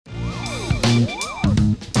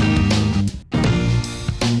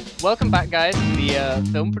Welcome back, guys, to the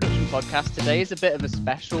film production podcast. Today is a bit of a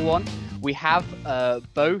special one. We have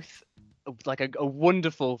both like a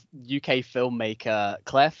wonderful UK filmmaker.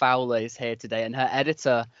 Claire Fowler is here today, and her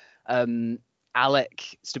editor, Alec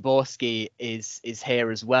Styborski, is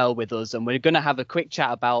here as well with us. And we're going to have a quick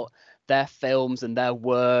chat about their films and their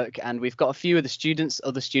work. And we've got a few of the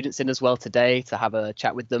other students in as well today to have a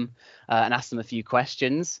chat with them and ask them a few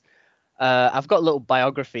questions. I've got a little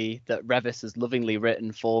biography that Revis has lovingly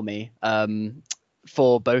written for me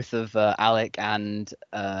for both of Alec and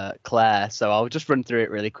Claire. So I'll just run through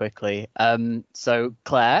it really quickly. So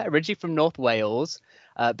Claire, originally from North Wales,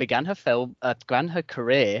 began her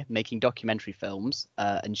career making documentary films,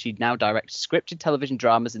 and she now directs scripted television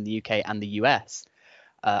dramas in the UK and the US.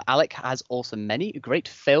 Alec has also many great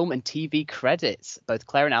film and TV credits. Both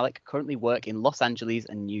Claire and Alec currently work in Los Angeles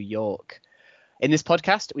and New York. In this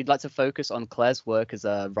podcast, we'd like to focus on Claire's work as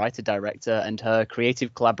a writer-director and her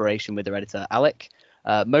creative collaboration with her editor, Alec.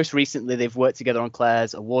 Most recently, they've worked together on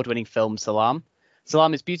Claire's award-winning film, Salam.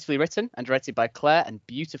 Salam is beautifully written and directed by Claire and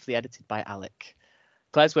beautifully edited by Alec.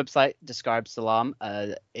 Claire's website describes Salam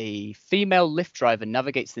as a female Lyft driver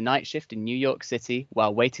navigates the night shift in New York City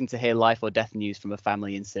while waiting to hear life or death news from a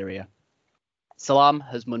family in Syria. Salam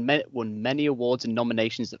has won many awards and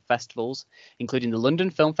nominations at festivals, including the London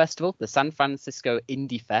Film Festival, the San Francisco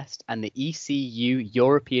Indiefest, and the ECU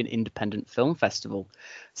European Independent Film Festival.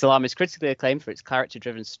 Salam is critically acclaimed for its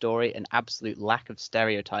character-driven story and absolute lack of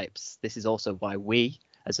stereotypes. This is also why we,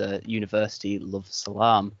 as a university, love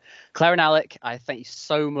Salam. Claire and Alec, I thank you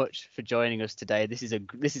so much for joining us today. This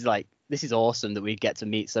is awesome that we get to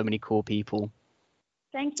meet so many cool people.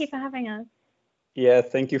 Thank you for having us. Yeah,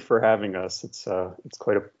 thank you for having us. It's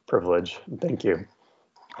quite a privilege. Thank you.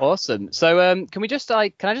 Awesome. So can I just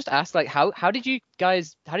ask, like, how did you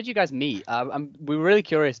guys meet? We were really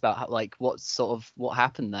curious about what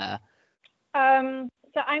happened there. So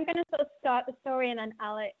I'm going to sort of start the story, and then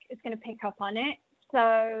Alec is going to pick up on it.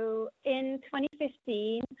 So in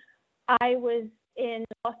 2015, I was in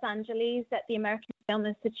Los Angeles at the American Film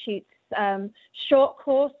Institute's short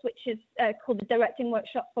course, which is called the Directing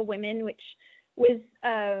Workshop for Women, which was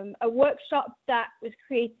a workshop that was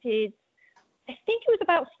created, I think it was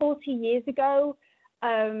about 40 years ago,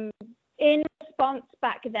 in response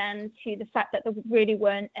back then to the fact that there really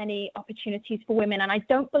weren't any opportunities for women. And I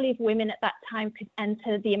don't believe women at that time could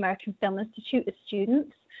enter the American Film Institute as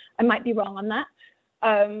students. I might be wrong on that.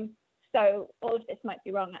 So all of this might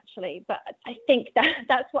be wrong, actually, but I think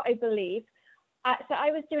that's what I believe. So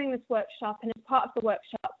I was doing this workshop, and as part of the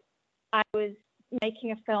workshop, I was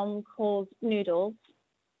making a film called Noodles,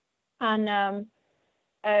 and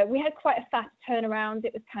we had quite a fast turnaround.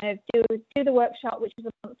 It was kind of do the workshop, which was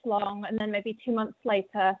a month long, and then maybe 2 months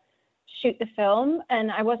later shoot the film.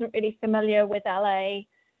 And I wasn't really familiar with LA,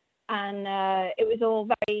 and it was all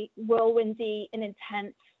very whirlwindy and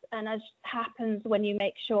intense. And as happens when you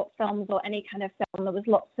make short films or any kind of film, there was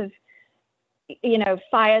lots of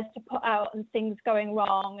fires to put out and things going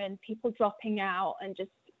wrong and people dropping out and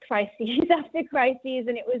just crises after crises,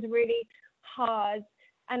 and it was really hard.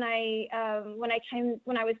 And when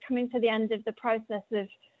I was coming to the end of the process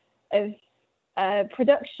of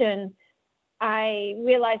production, I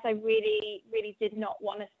realized I really, really did not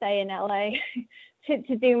want to stay in LA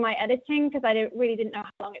to do my editing, because I really didn't know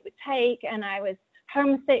how long it would take, and I was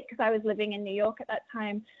homesick because I was living in New York at that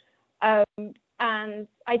time. And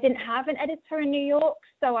I didn't have an editor in New York,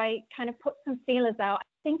 so I kind of put some feelers out. I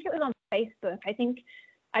think it was on Facebook. I think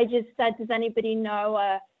I just said, does anybody know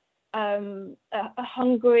a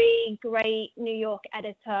hungry, great New York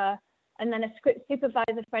editor? And then a script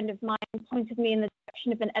supervisor friend of mine pointed me in the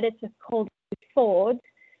direction of an editor called Ford,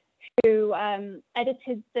 who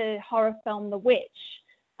edited the horror film The Witch.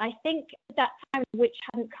 I think at that time The Witch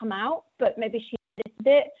hadn't come out, but maybe she edited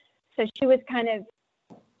it. So she was kind of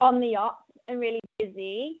on the up and really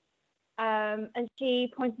busy. And she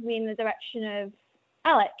pointed me in the direction of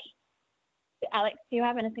Alec. Alex, do you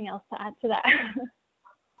have anything else to add to that?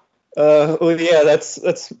 Well, yeah,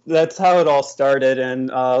 that's how it all started.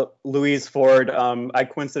 And Louise Ford, I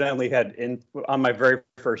coincidentally had on my very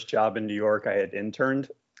first job in New York, I had interned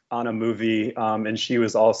on a movie, and she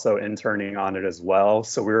was also interning on it as well.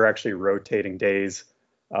 So we were actually rotating days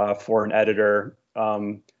for an editor.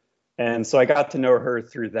 And so I got to know her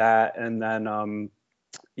through that. And then,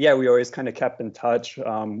 yeah, we always kind of kept in touch,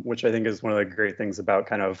 which I think is one of the great things about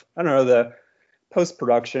kind of, I don't know, the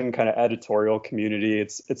post-production kind of editorial community.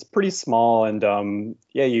 It's pretty small, and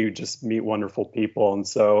yeah, you just meet wonderful people. And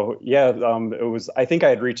so, yeah, it was, I think I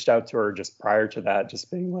had reached out to her just prior to that,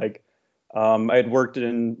 just being like, I had worked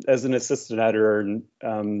as an assistant editor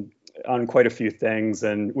on quite a few things,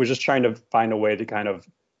 and was just trying to find a way to kind of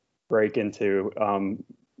break into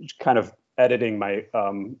kind of editing my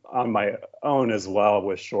on my own as well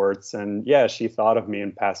with shorts. And yeah, she thought of me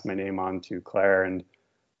and passed my name on to Claire. And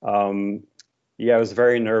yeah, I was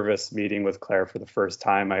very nervous meeting with Claire for the first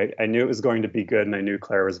time. I knew it was going to be good, and I knew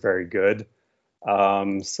Claire was very good.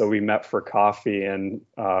 So we met for coffee, and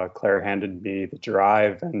Claire handed me the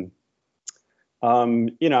drive. And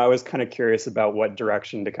I was kind of curious about what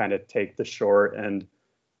direction to kind of take the short. And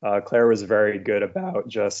Claire was very good about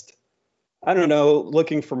just, I don't know,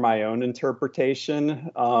 looking for my own interpretation.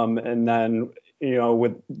 And then,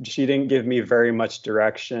 she didn't give me very much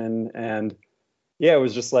direction. And yeah, it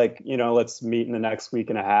was just like, let's meet in the next week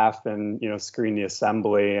and a half and, screen the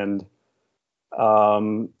assembly. And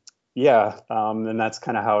and that's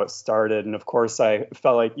kind of how it started. And of course, I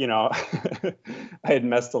felt like, I had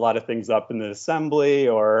messed a lot of things up in the assembly,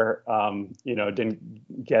 or,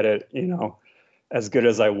 didn't get it, as good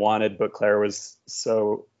as I wanted. But Claire was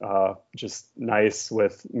so just nice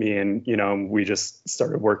with me. And, we just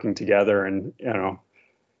started working together and,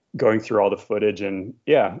 going through all the footage and,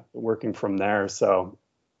 working from there. So,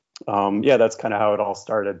 that's kind of how it all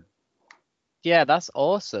started. Yeah, that's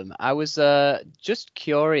awesome. I was just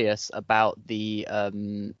curious about the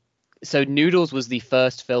so Noodles was the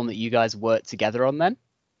first film that you guys worked together on then?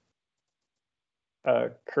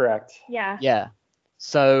 Correct. Yeah. Yeah.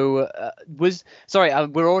 So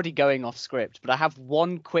we're already going off script, but I have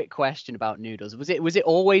one quick question about Noodles. Was it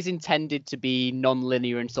always intended to be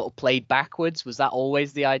non-linear and sort of played backwards? Was that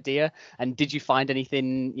always the idea? And did you find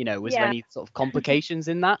anything, was there any sort of complications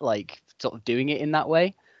in that, like sort of doing it in that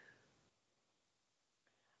way?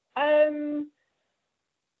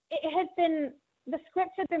 The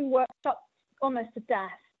script had been workshopped almost to death,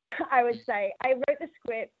 I would say. I wrote the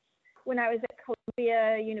script when I was at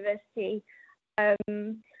Columbia University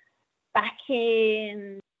back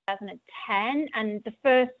in 2010, and the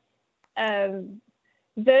first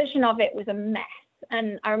version of it was a mess.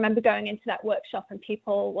 And I remember going into that workshop and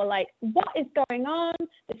people were like, what is going on?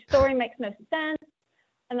 The story makes no sense.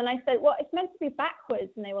 And then I said, well, it's meant to be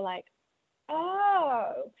backwards. And they were like,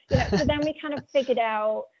 oh. So then we kind of figured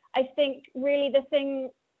out, I think really the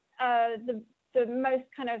thing, the most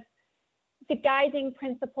kind of, the guiding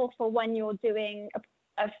principle for when you're doing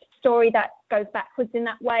a story that goes backwards in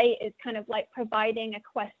that way is kind of like providing a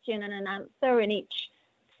question and an answer in each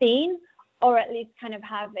scene, or at least kind of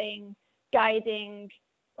having guiding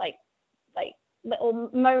like little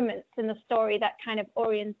moments in the story that kind of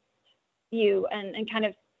orient you and kind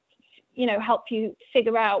of help you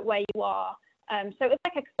figure out where you are. So it was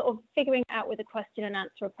like a sort of figuring out with a question and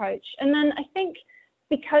answer approach. And then I think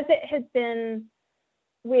because it had been,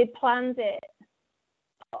 I had planned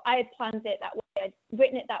it that way, I'd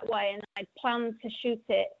written it that way, and I'd planned to shoot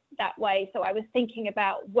it that way. So I was thinking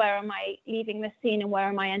about where am I leaving this scene and where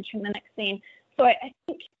am I entering the next scene. So I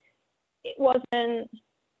think it wasn't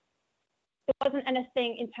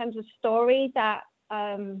anything in terms of story that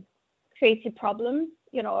created problems,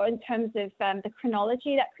 in terms of the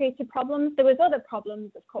chronology that created problems. There was other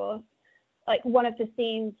problems, of course. Like one of the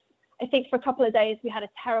scenes, I think for a couple of days we had a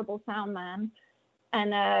terrible sound man,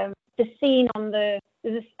 and the scene on I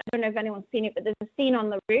don't know if anyone's seen it, but there's a scene on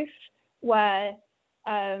the roof where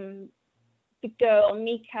the girl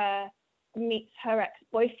Mika meets her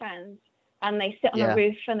ex-boyfriend, and they sit on a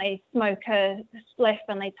roof and they smoke a spliff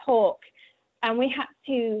and they talk, and we had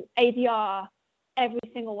to ADR every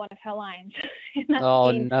single one of her lines in that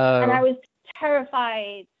scene. No. And I was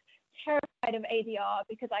terrified of ADR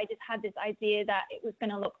because I just had this idea that it was going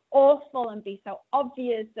to look awful and be so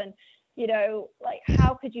obvious, and like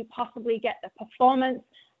how could you possibly get the performance?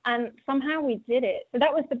 And somehow we did it. So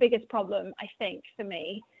that was the biggest problem, I think, for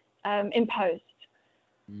me in post.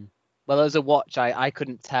 Well, as a watch, I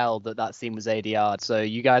couldn't tell that scene was ADR'd, so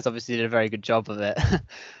you guys obviously did a very good job of it.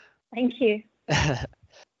 Thank you.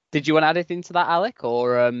 Did you want to add anything to that, Alec,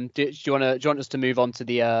 or do you want us to move on to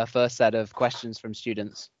the first set of questions from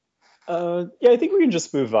students? I think we can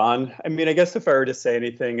just move on. I mean, I guess if I were to say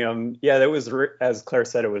anything, that was, as Claire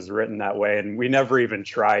said, it was written that way, and we never even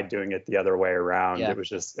tried doing it the other way around. Yeah.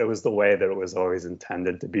 It was the way that it was always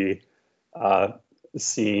intended to be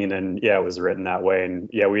seen, and it was written that way. And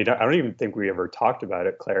I don't even think we ever talked about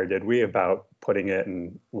it, Claire, did we, about putting it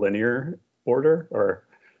in linear order, or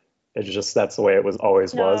it's just that's the way it was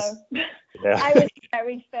always was? Yeah. I was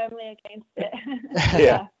very firmly against it.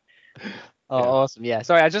 Yeah. Oh, awesome. Yeah.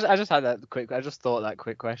 Sorry, I just had that quick. I just thought that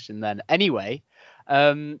quick question then. Anyway,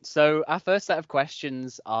 So our first set of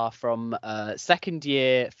questions are from second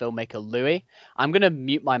year filmmaker Louis. I'm gonna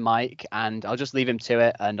mute my mic and I'll just leave him to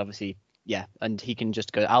it, and obviously, yeah, and he can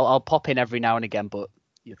just go. I'll pop in every now and again, but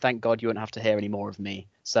thank God you won't have to hear any more of me.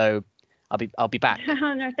 So I'll be back.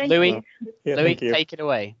 No, thank Louis, you. Yeah, Louis, thank you. take it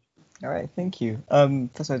away. All right, thank you.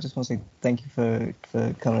 First, I just want to say thank you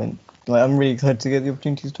for coming. Like, I'm really excited to get the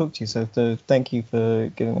opportunity to talk to you. So thank you for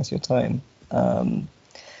giving us your time.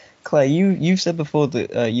 Claire, you've said before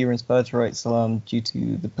that you were inspired to write Salam due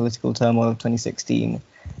to the political turmoil of 2016,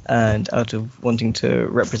 and out of wanting to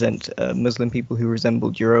represent Muslim people who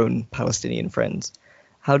resembled your own Palestinian friends.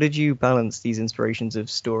 How did you balance these inspirations of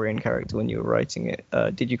story and character when you were writing it?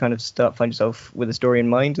 Did you kind of find yourself with a story in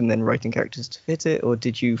mind and then writing characters to fit it, or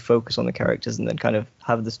did you focus on the characters and then kind of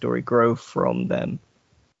have the story grow from them?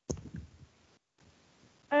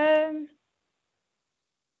 So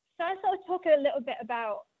I sort of talk a little bit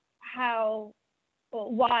about how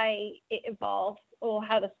or why it evolved or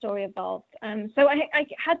how the story evolved. So I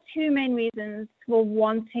had two main reasons for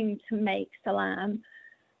wanting to make Salam.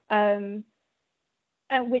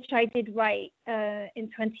 Which I did write in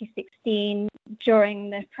 2016 during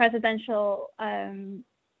the presidential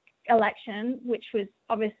election, which was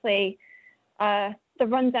obviously the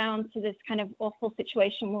rundown to this kind of awful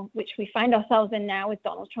situation which we find ourselves in now with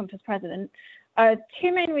Donald Trump as president.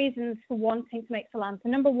 Two main reasons for wanting to make Salam. So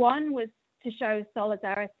number one was to show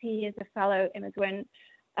solidarity as a fellow immigrant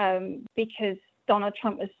because Donald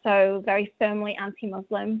Trump was so very firmly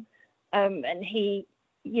anti-Muslim, and he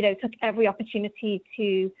took every opportunity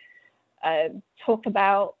to talk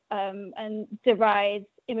about and deride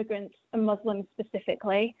immigrants and Muslims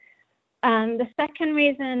specifically. And the second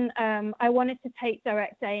reason, I wanted to take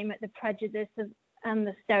direct aim at the prejudices and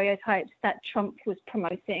the stereotypes that Trump was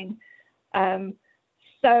promoting.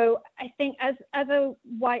 So I think as a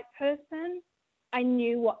white person, I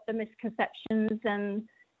knew what the misconceptions and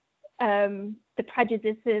the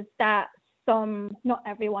prejudices that some, not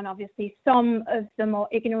everyone obviously, some of the more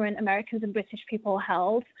ignorant Americans and British people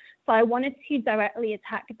held. So I wanted to directly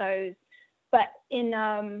attack those, but in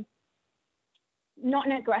not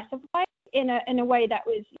an aggressive way, in a way that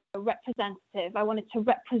was representative. I wanted to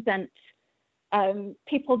represent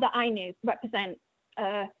people that I knew, represent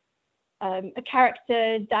a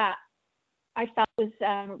character that I felt was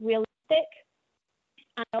realistic,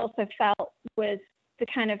 and I also felt was the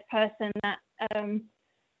kind of person that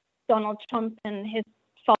Donald Trump and his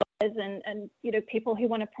followers and people who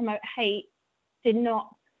want to promote hate did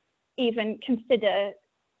not even consider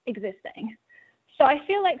existing. So I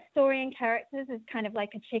feel like story and characters is kind of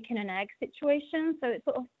like a chicken and egg situation. So it's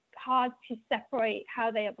sort of hard to separate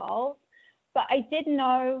how they evolve. But I did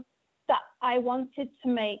know that I wanted to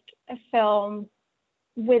make a film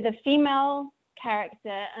with a female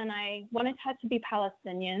character, and I wanted her to be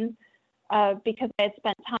Palestinian because I had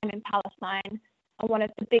spent time in Palestine. And one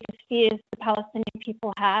of the biggest fears the Palestinian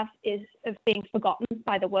people have is of being forgotten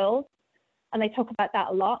by the world. And they talk about that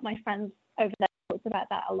a lot. My friends over there talked about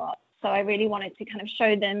that a lot. So I really wanted to kind of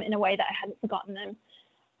show them in a way that I hadn't forgotten them.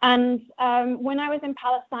 And when I was in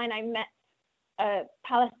Palestine, I met a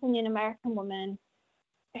Palestinian American woman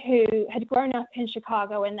who had grown up in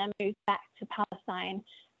Chicago and then moved back to Palestine.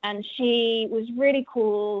 And she was really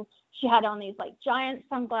cool. She had on these like giant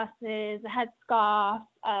sunglasses, a headscarf,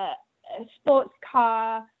 a sports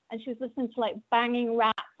car, and she was listening to like banging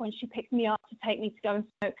rap when she picked me up to take me to go and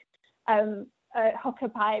smoke a hookah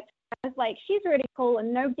pipe. I was like, she's really cool,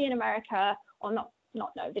 and nobody in America, or not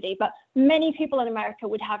nobody, but many people in America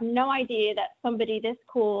would have no idea that somebody this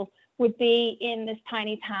cool would be in this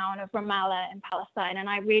tiny town of Ramallah in Palestine, and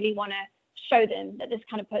I really want to show them that this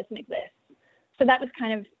kind of person exists. So that was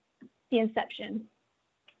kind of the inception.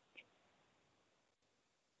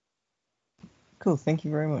 Cool, thank you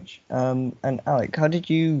very much. And Alec, how did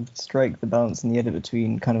you strike the balance in the edit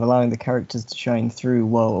between kind of allowing the characters to shine through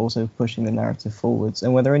while also pushing the narrative forwards?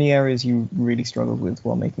 And were there any areas you really struggled with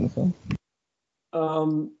while making the film?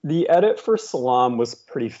 The edit for Salam was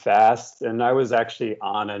pretty fast, and I was actually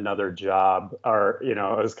on another job, or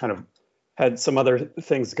I was kind of had some other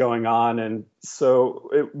things going on, and so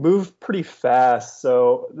it moved pretty fast.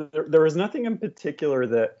 So there was nothing in particular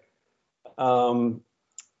that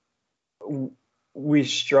we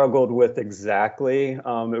struggled with exactly. It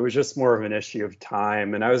was just more of an issue of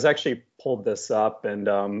time. And I was actually pulled this up,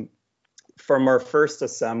 and from our first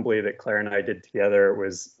assembly that Claire and I did together, it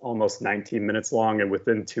was almost 19 minutes long. And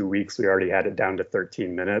within 2 weeks, we already had it down to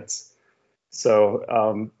 13 minutes.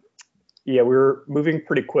 So yeah, we were moving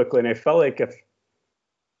pretty quickly. And I felt like if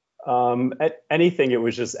Anything, it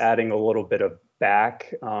was just adding a little bit of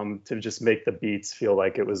back to just make the beats feel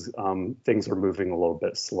like it was things were moving a little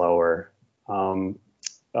bit slower.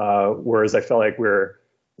 Whereas I felt like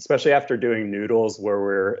especially after doing Noodles,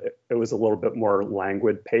 where it was a little bit more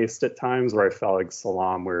languid paced at times, where I felt like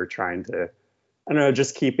Salam, we were trying to, I don't know,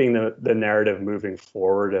 just keeping the narrative moving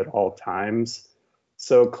forward at all times.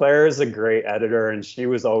 So Claire is a great editor, and she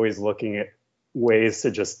was always looking at ways to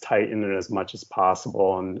just tighten it as much as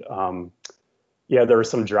possible. And yeah, there were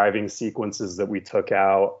some driving sequences that we took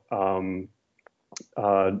out,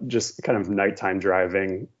 just kind of nighttime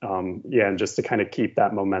driving. And just to kind of keep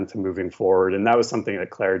that momentum moving forward. And that was something that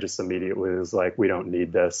Claire just immediately was like, we don't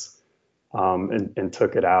need this, and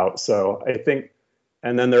took it out. So I think,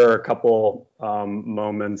 and then there are a couple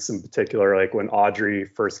moments in particular, like when Audrey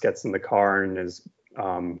first gets in the car and is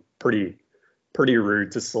pretty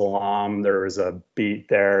rude to Salam. There was a beat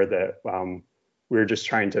there that we were just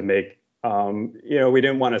trying to make, we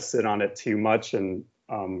didn't want to sit on it too much and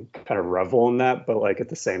kind of revel in that, but like at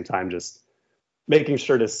the same time, just making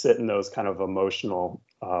sure to sit in those kind of emotional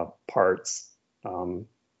parts to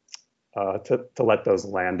let those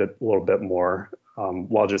land a little bit more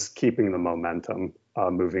while just keeping the momentum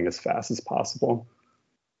moving as fast as possible.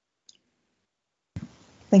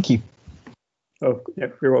 Thank you. Oh, yeah,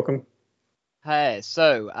 you're welcome. Hey,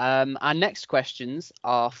 so our next questions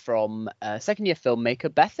are from second-year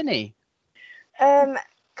filmmaker Bethany.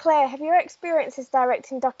 Claire, have your experiences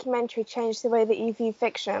directing documentary changed the way that you view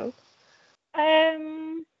fiction?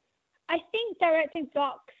 I think directing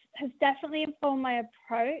docs has definitely informed my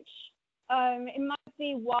approach. It might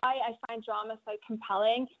be why I find drama so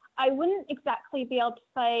compelling. I wouldn't exactly be able to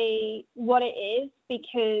say what it is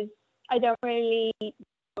because I don't really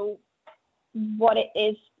know what it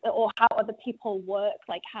is or how other people work,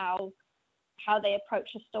 like how they approach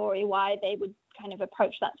a story, why they would kind of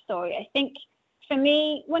approach that story. I think for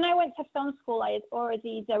me, when I went to film school, I had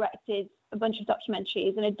already directed a bunch of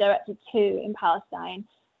documentaries and I directed 2 in Palestine.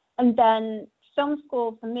 And then film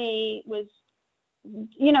school for me was,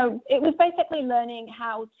 it was basically learning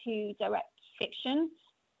how to direct fiction.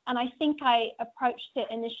 And I think I approached it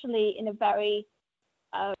initially in a very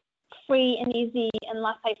free and easy and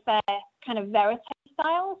laissez-faire kind of verite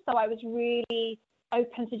style. So I was really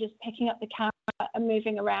open to just picking up the camera and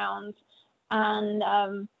moving around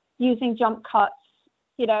and using jump cuts,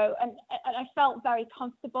 and I felt very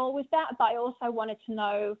comfortable with that. But I also wanted to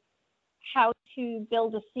know how to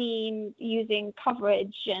build a scene using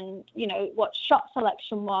coverage and, what shot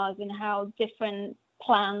selection was and how different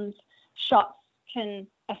planned shots can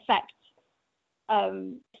affect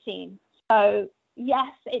the scene. So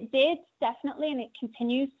yes, it did, definitely, and it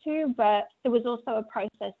continues to, but there was also a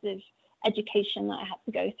process of education that I had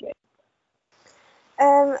to go through.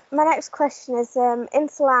 My next question is, in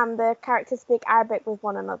Salam, the characters speak Arabic with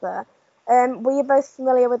one another. Were you both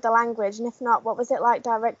familiar with the language? And if not, what was it like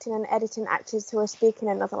directing and editing actors who were speaking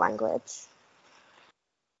another language?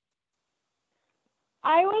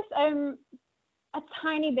 I was a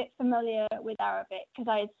tiny bit familiar with Arabic because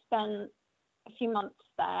I had spent a few months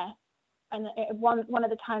there. And one of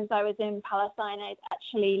the times I was in Palestine, I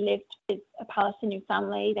actually lived with a Palestinian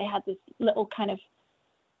family. They had this little kind of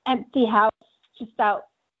empty house just out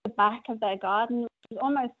the back of their garden. It was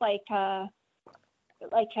almost like a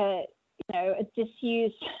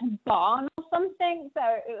disused barn or something. So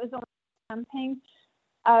it was almost camping.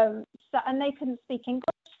 And they couldn't speak English,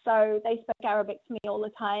 so they spoke Arabic to me all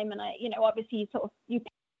the time. And obviously you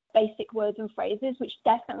pick basic words and phrases, which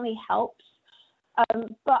definitely helps.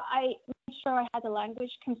 But I made sure I had a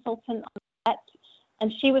language consultant on set,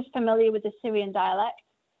 and she was familiar with the Syrian dialect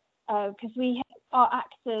because our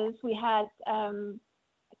actors, we had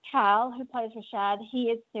Cal, who plays Rashad, he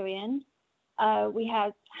is Syrian. We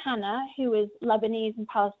had Hannah, who is Lebanese and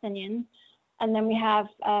Palestinian. And then we have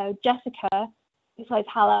Jessica, who plays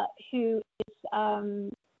Hala, who is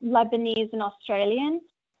Lebanese and Australian.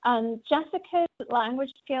 And Jessica's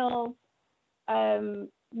language skills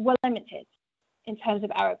were limited in terms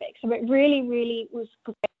of Arabic. So it really, really was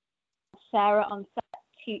great Sarah on set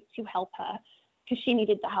to help her because she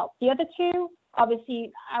needed the help. The other 2,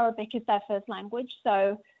 obviously, Arabic is their first language.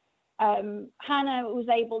 So Hannah was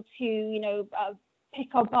able to,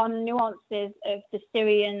 pick up on nuances of the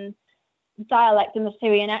Syrian dialect and the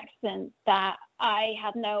Syrian accent that I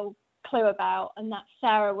had no clue about and that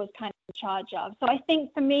Sarah was kind of in charge of. So I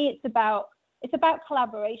think for me, it's about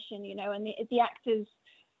collaboration, and the actors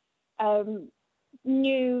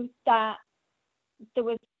knew that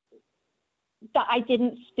that I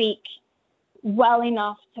didn't speak well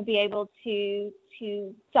enough to be able to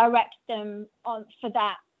direct them on for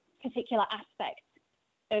that particular aspect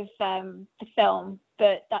of the film,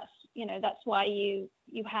 but that's why you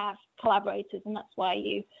have collaborators, and that's why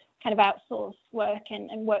you kind of outsource work and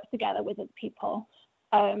work together with other people.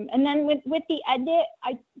 And then with the edit,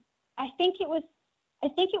 I think it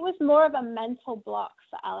was more of a mental block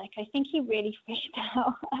for Alec. I think he really freaked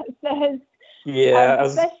out at first. Yeah,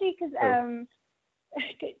 especially because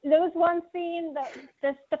there was one scene that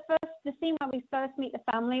the scene when we first meet the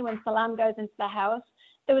family, when Salam goes into the house.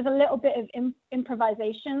 There was a little bit of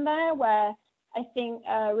improvisation there, where I think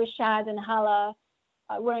Rashad and Hala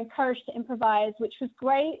were encouraged to improvise, which was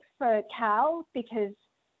great for Cal because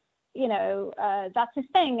that's his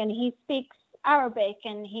thing, and he speaks Arabic,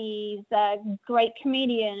 and he's a great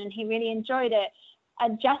comedian, and he really enjoyed it.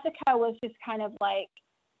 And Jessica was just kind of like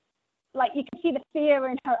you can see the fear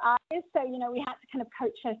in her eyes, so we had to kind of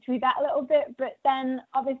coach her through that a little bit. But then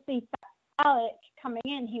obviously Alec coming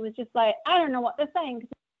in, he was just like, I don't know what they're saying because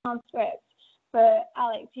it's on script. But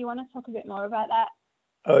Alec, do you want to talk a bit more about that?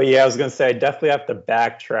 Oh yeah, I was gonna say I definitely have to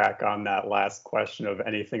backtrack on that last question of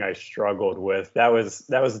anything I struggled with. That was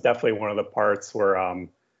definitely one of the parts where I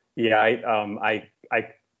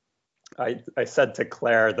said to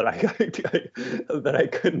Claire that I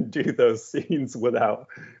couldn't do those scenes without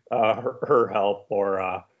her help, or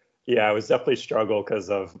I was definitely struggle because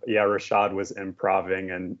of Rashad was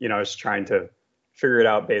improvising, and I was trying to figure it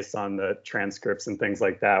out based on the transcripts and things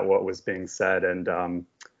like that, what was being said, and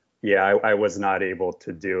I was not able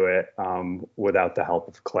to do it without the help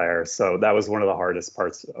of Claire. So that was one of the hardest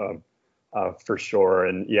parts for sure.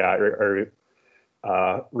 And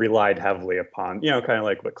I relied heavily upon, kind of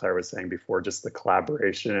like what Claire was saying before, just the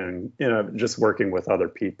collaboration and, just working with other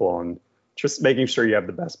people and just making sure you have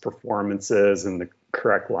the best performances and the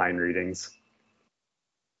correct line readings.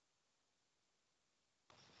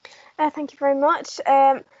 Thank you very much.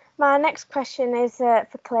 My next question is for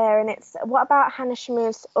Claire, and it's, what about Hannah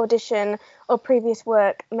Shamoun's audition or previous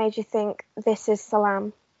work made you think this is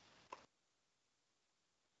Salam?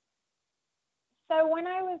 So when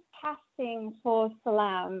I was casting for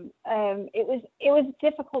Salam, it was a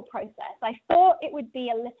difficult process. I thought it would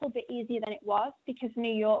be a little bit easier than it was because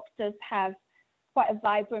New York does have quite a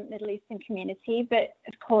vibrant Middle Eastern community, but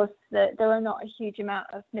of course there are not a huge amount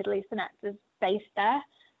of Middle Eastern actors based there.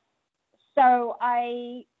 So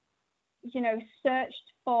I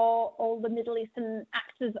searched for all the Middle Eastern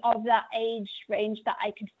actors of that age range that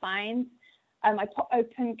I could find. I put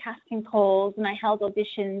open casting calls and I held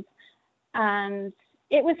auditions, and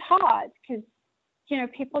it was hard because,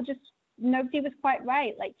 people just, nobody was quite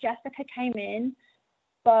right. Like Jessica came in,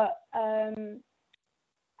 but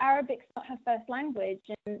Arabic's not her first language,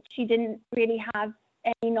 and she didn't really have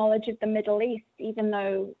any knowledge of the Middle East, even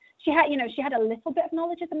though she had a little bit of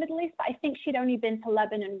knowledge of the Middle East, but I think she'd only been to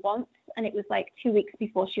Lebanon once, and it was like 2 weeks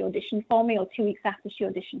before she auditioned for me, or 2 weeks after she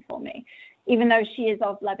auditioned for me, even though she is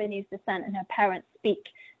of Lebanese descent and her parents speak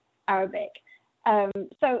Arabic.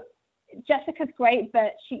 So Jessica's great,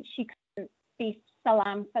 but she couldn't be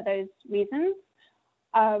Salam for those reasons.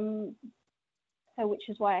 So which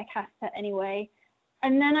is why I cast her anyway.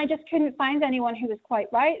 And then I just couldn't find anyone who was quite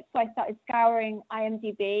right, so I started scouring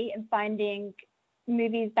IMDb and finding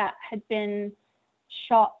movies that had been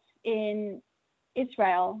shot in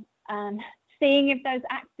Israel and seeing if those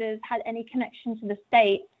actors had any connection to the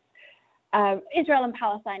States, Israel and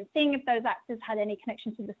Palestine, seeing if those actors had any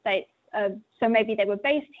connection to the States. So maybe they were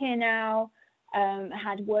based here now,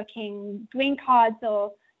 had working green cards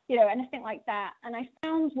or, anything like that. And I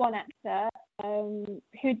found one actor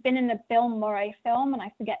who'd been in a Bill Murray film, and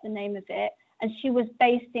I forget the name of it, and she was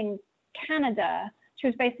based in Canada. She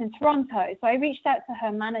was based in Toronto. So I reached out to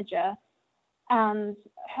her manager, and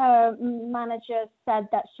her manager said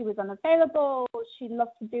that she was unavailable. She'd love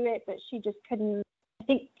to do it, but she just couldn't. I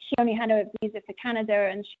think she only had a visa for Canada,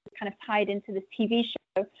 and she was kind of tied into this TV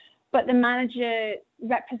show. But the manager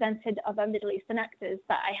represented other Middle Eastern actors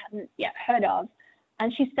that I hadn't yet heard of.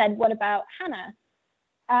 And she said, what about Hannah?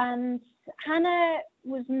 And Hannah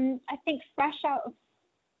was, I think, fresh out of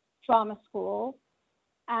drama school.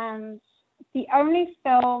 And the only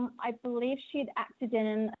film I believe she'd acted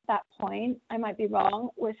in at that point, I might be wrong,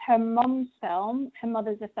 was her mum's film. Her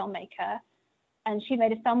mother's a filmmaker, and she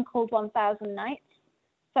made a film called 1000 Nights.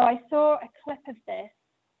 So I saw a clip of this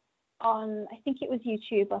on, I think it was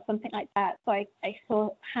YouTube or something like that. So I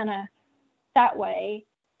saw Hannah that way,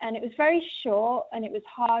 and it was very short, and it was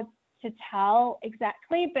hard to tell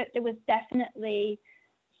exactly, but there was definitely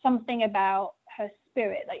something about her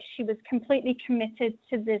spirit. Like, she was completely committed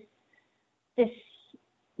to this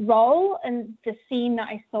role. And the scene that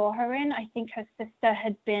I saw her in, I think her sister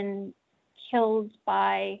had been killed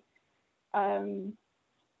by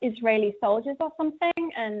Israeli soldiers or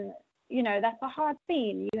something, and that's a hard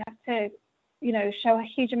scene. You have to show a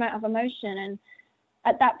huge amount of emotion, and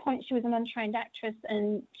at that point she was an untrained actress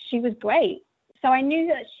and she was great, so I knew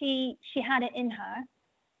that she had it in her.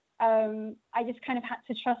 I just kind of had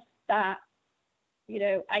to trust that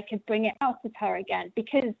I could bring it out of her again,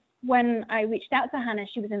 because when I reached out to Hannah,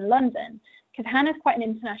 she was in London, because Hannah's quite an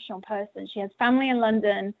international person. She has family in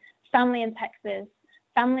London, family in Texas,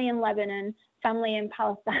 family in Lebanon, family in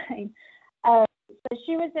Palestine. So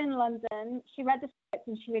she was in London, she read the script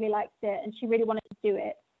and she really liked it and she really wanted to do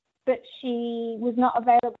it, but she was not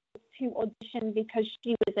available to audition because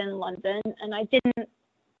she was in London, and I didn't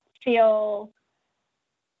feel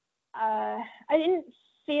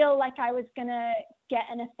like I was gonna get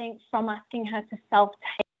anything from asking her to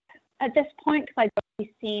self-tape at this point, because I'd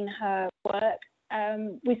already seen her work.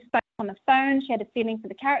 We spoke on the phone, she had a feeling for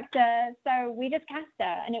the character, so we just cast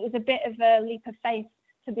her, and it was a bit of a leap of faith,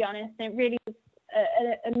 to be honest, and it really was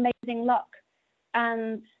amazing luck,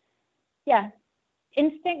 and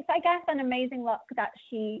instincts, I guess, and amazing luck that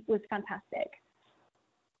she was fantastic.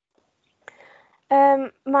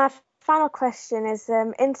 My final question is,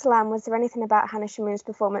 in Salam, was there anything about Hannah Shamoon's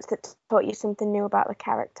performance that taught you something new about the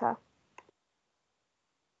character?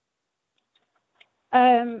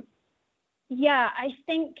 I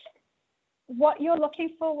think what you're looking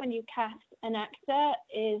for when you cast an actor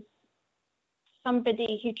is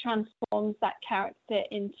somebody who transforms that character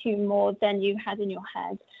into more than you had in your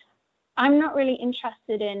head. I'm not really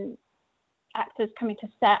interested in actors coming to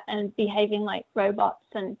set and behaving like robots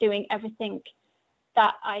and doing everything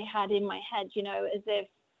that I had in my head, as if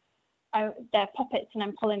they're puppets and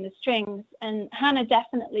I'm pulling the strings. And Hannah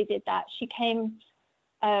definitely did that. She came,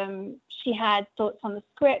 she had thoughts on the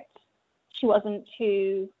script. She wasn't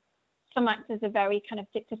too, some actors are very kind of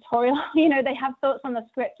dictatorial, they have thoughts on the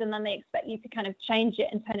script and then they expect you to kind of change it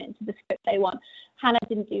and turn it into the script they want. Hannah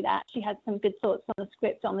didn't do that. She had some good thoughts on the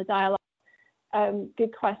script, on the dialogue,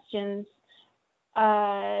 good questions.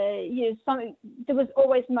 There was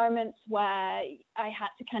always moments where I had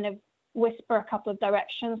to kind of whisper a couple of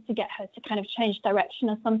directions to get her to kind of change direction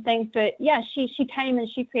or something. But yeah, she came and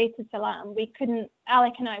she created Salam.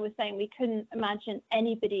 Alec and I were saying we couldn't imagine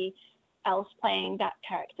anybody else playing that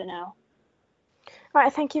character now. All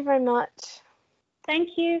right, thank you very much. Thank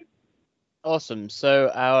you. Awesome.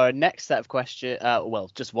 So our next set of questions,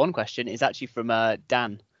 just one question, is actually from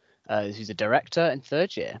Dan, who's a director in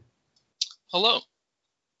third year. Hello.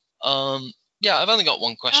 I've only got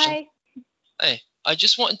one question. Hi. Hey, I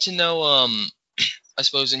just wanted to know, I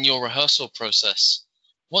suppose in your rehearsal process,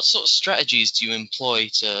 what sort of strategies do you employ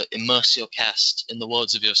to immerse your cast in the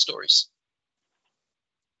worlds of your stories?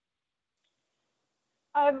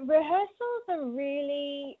 Rehearsals are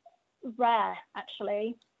really rare,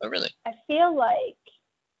 actually. Oh, really? I feel like,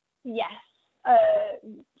 yes,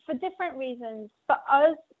 for different reasons. For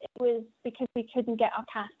us, it was because we couldn't get our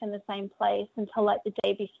cast in the same place until like the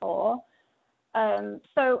day before.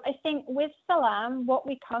 So I think with Salam, what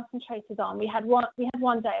we concentrated on, we had one day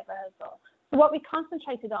of rehearsal. So what we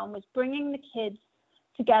concentrated on was bringing the kids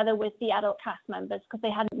together with the adult cast members because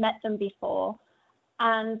they hadn't met them before,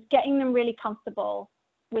 and getting them really comfortable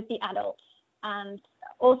with the adults. And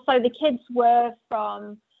also the kids were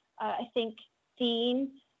from, I think, Dean,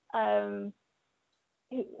 who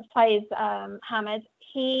plays Hamid,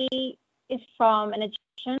 he is from an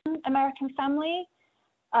Egyptian American family.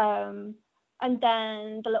 And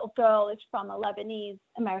then the little girl is from a Lebanese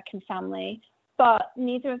American family. But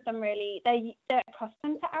neither of them really, they're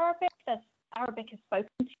accustomed to Arabic. Arabic is spoken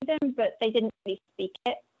to them, but they didn't really speak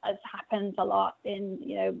it, as happens a lot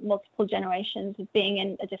in multiple generations of being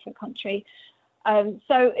in a different country.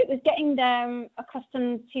 So it was getting them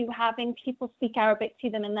accustomed to having people speak Arabic to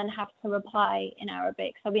them and then have to reply in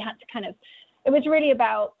Arabic. So we had to it was really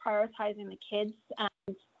about prioritizing the kids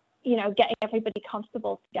and getting everybody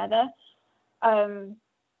comfortable together. And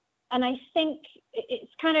I think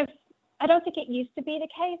it's I don't think it used to be the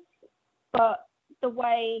case, but the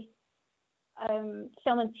way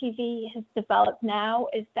film and TV has developed now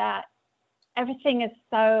is that everything is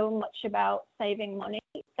so much about saving money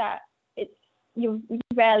that you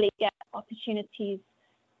rarely get opportunities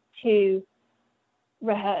to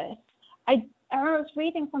rehearse. I was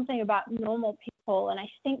reading something about Normal People, and I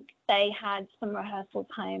think they had some rehearsal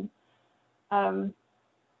time.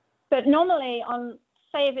 But normally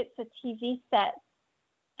say if it's a TV set,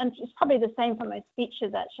 and it's probably the same for most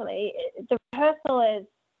features actually, the rehearsal is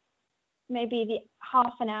maybe the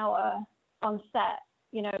half an hour on set,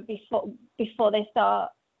 before they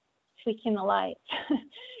start tweaking the lights.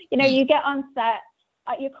 You get on set,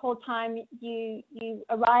 at your call time, you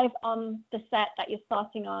arrive on the set that you're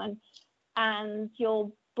starting on, and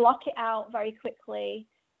you'll block it out very quickly,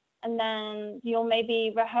 and then you'll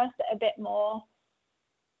maybe rehearse it a bit more,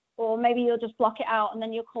 or maybe you'll just block it out and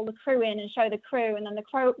then you'll call the crew in and show the crew, and then the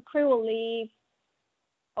crew will leave,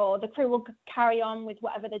 or the crew will carry on with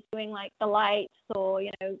whatever they're doing, like the lights or,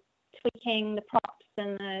 you know, tweaking the props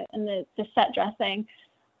and the set dressing.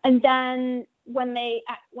 And then when the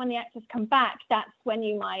actors come back, that's when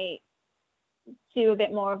you might do a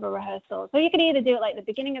bit more of a rehearsal. So you can either do it like the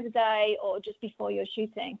beginning of the day or just before you're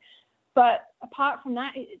shooting. But apart from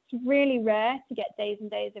that, it's really rare to get days and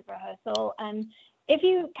days of rehearsal. And if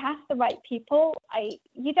you cast the right people,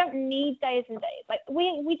 you don't need days and days. Like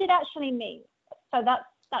we did actually meet. So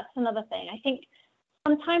that's another thing. I think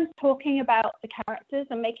sometimes talking about the characters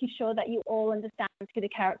and making sure that you all understand who the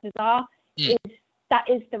characters are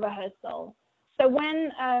is the rehearsal. So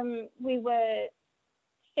when we were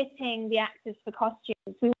fitting the actors for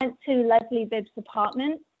costumes, we went to Leslie Bibb's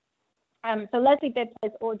apartment. So Leslie Bibb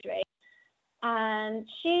plays Audrey, and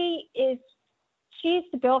she's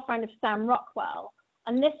the girlfriend of Sam Rockwell,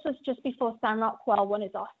 and this was just before Sam Rockwell won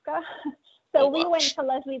his Oscar. So we went to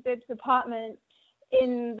Leslie Bibb's apartment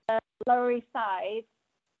in the Lower East Side.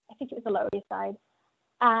 I think it was the Lower East Side,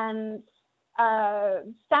 and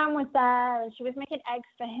Sam was there, and she was making eggs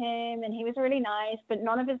for him, and he was really nice, but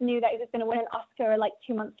none of us knew that he was going to win an Oscar like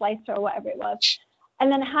 2 months later or whatever it was.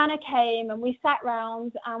 And then Hannah came, and we sat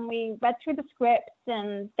round and we read through the script,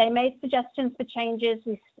 and they made suggestions for changes.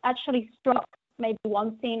 We actually struck maybe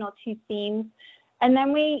one scene or two scenes, and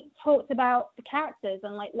then we talked about the characters,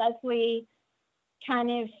 and like Leslie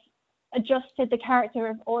kind of adjusted the character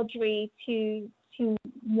of Audrey to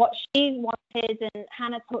what she wanted, and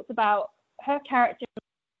Hannah talked about her character,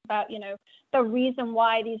 about, you know, the reason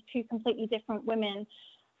why these two completely different women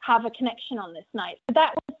have a connection on this night. So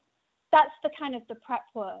that's the kind of the prep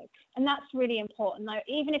work, and that's really important. Now,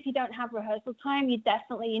 even if you don't have rehearsal time, you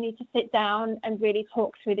need to sit down and really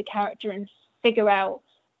talk through the character and figure out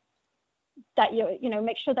that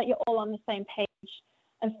make sure that you're all on the same page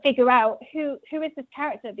and figure out who is this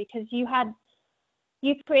character, because you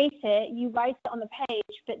create it, you write it on the page,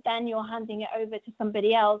 but then you're handing it over to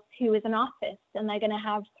somebody else who is an artist, and they're going to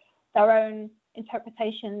have their own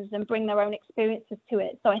interpretations and bring their own experiences to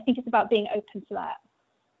it. So I think it's about being open to that.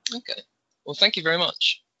 Okay. Well, thank you very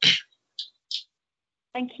much.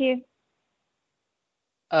 Thank you.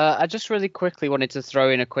 I just really quickly wanted to throw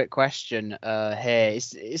in a quick question here.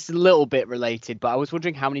 It's a little bit related, but I was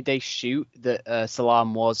wondering how many days shoot that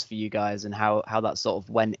Salam was for you guys, and how that sort of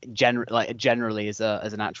went generally as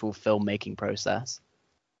an actual filmmaking process.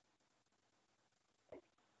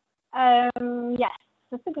 Yes,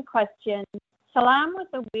 that's a good question. Salam was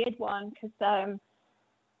a weird one because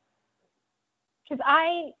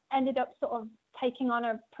I ended up sort of taking on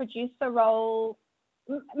a producer role.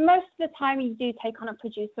 Most of the time you do take on a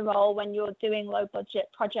producer role when you're doing low budget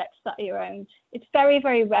projects that are your own. It's very,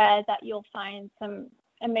 very rare that you'll find some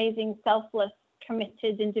amazing, selfless,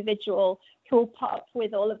 committed individual who will put up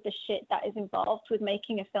with all of the shit that is involved with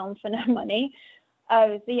making a film for no money.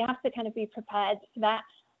 So you have to kind of be prepared for that.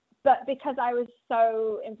 But because I was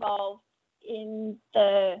so involved in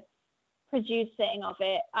the producing of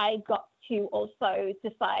it, I got to also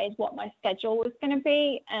decide what my schedule was going to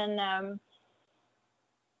be. And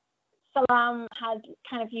Salam had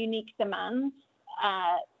kind of unique demands.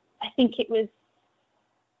 I think it was,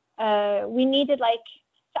 we needed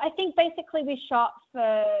I think basically we shot for,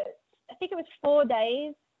 I think it was 4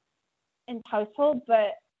 days in total,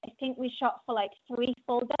 but I think we shot for like 3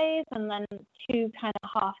 full days and then 2 kind of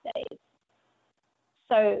half days.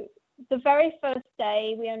 So the very first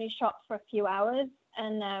day we only shot for a few hours,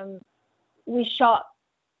 and we shot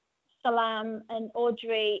Salam and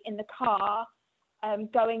Audrey in the car,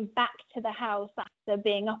 going back to the house after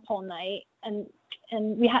being up all night, and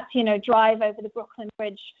we had to drive over the Brooklyn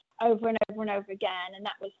Bridge over and over and over again, and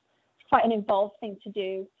that was quite an involved thing to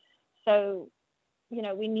do. So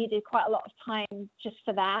we needed quite a lot of time just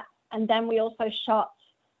for that. And then we also shot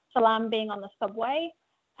Salam being on the subway,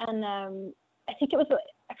 and I think it was,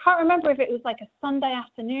 I can't remember if it was like a Sunday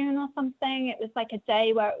afternoon or something. It was like a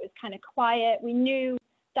day where it was kind of quiet. We knew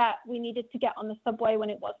that we needed to get on the subway when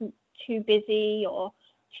it wasn't too busy or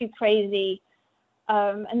too crazy.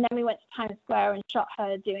 And then we went to Times Square and shot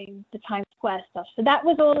her doing the Times Square stuff. So that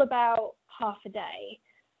was all about half a day.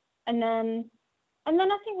 And then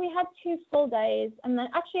I think we had 2 full days. And then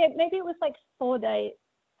actually maybe it was like 4 days,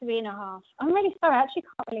 3.5. I'm really sorry. I actually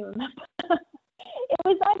can't really remember. It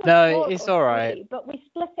was either No, it's all right. 3, but we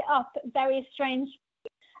split it up very strange.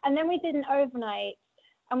 And then we did an overnight,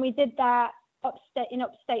 and we did that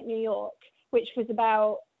upstate New York, which was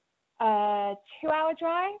about a 2-hour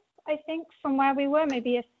drive, I think, from where we were,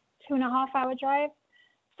 maybe a 2.5-hour drive.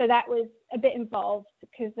 So that was a bit involved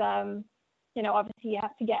because, obviously you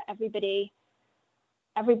have to get everybody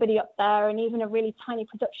up there, and even a really tiny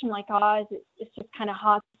production like ours, it's just kind of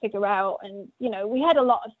hard to figure out. And, we had a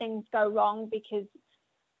lot of things go wrong because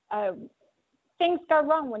things go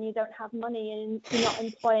wrong when you don't have money and you're not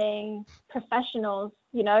employing professionals,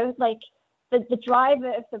 like the driver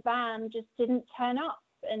of the van just didn't turn up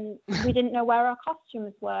and we didn't know where our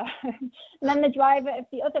costumes were. And then the driver of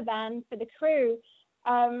the other van for the crew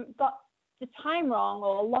got the time wrong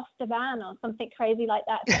or lost a van or something crazy like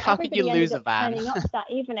that. So how could you lose a van? Turning up that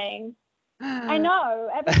evening. I know.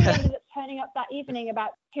 Everybody ended up turning up that evening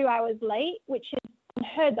about 2 hours late, which is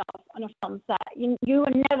unheard of on a film set. You were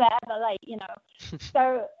never ever late,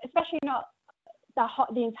 So especially not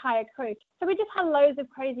the entire crew. So we just had loads of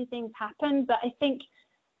crazy things happen. But I think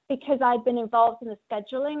because I'd been involved in the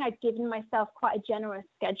scheduling, I'd given myself quite a generous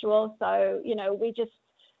schedule. So, we just,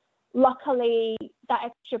 luckily, that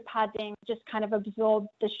extra padding just kind of absorbed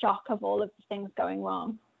the shock of all of the things going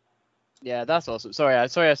wrong. Yeah, that's awesome. Sorry, I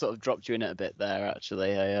sort of dropped you in it a bit there,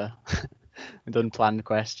 actually. I with unplanned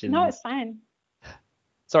questions. No, it's fine.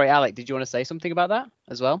 Sorry, Alec, did you want to say something about that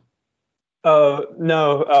as well? Oh,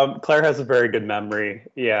 no, Claire has a very good memory.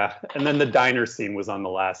 Yeah. And then the diner scene was on the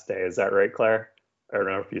last day. Is that right, Claire? I don't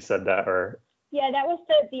know if you said that or. Yeah, that was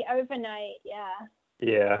the overnight. Yeah.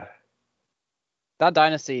 Yeah. That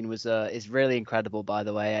diner scene is really incredible, by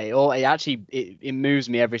the way. It moves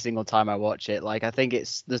me every single time I watch it. Like, I think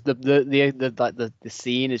it's the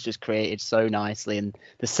scene is just created so nicely, and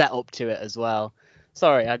the setup to it as well.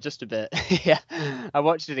 Sorry, I just a bit. Yeah, I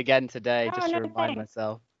watched it again today just to remind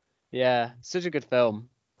myself. Yeah, such a good film.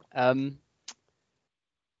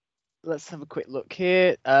 Let's have a quick look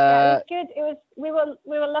here. Yeah, it was good.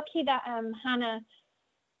 We were lucky that Hannah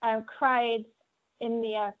cried in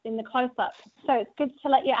the close-up. So it's good to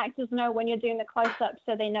let your actors know when you're doing the close-up,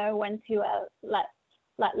 so they know when to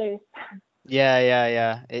let loose.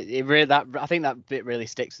 Yeah. It really, I think that bit really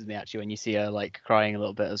sticks with me actually when you see her like crying a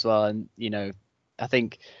little bit as well. And I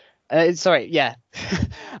think. Sorry, yeah.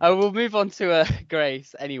 We'll move on to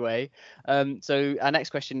Grace anyway. So our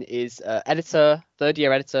next question is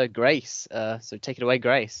third-year editor Grace. So take it away,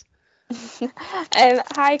 Grace.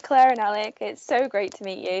 Hi, Claire and Alec. It's so great to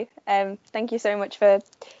meet you. Thank you so much for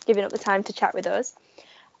giving up the time to chat with us.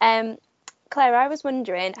 Claire, I was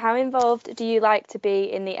wondering, how involved do you like to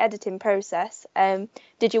be in the editing process?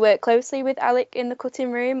 Did you work closely with Alec in the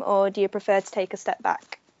cutting room, or do you prefer to take a step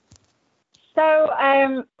back? So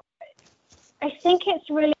I think it's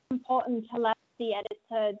really important to let the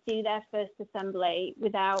editor do their first assembly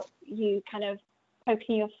without you kind of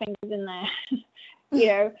poking your fingers in there,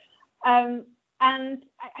 And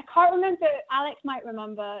I can't remember, Alex might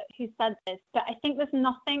remember who said this, but I think there's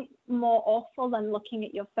nothing more awful than looking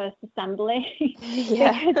at your first assembly.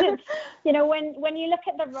 Yeah. Because it's, when you look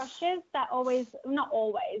at the rushes, they're always, not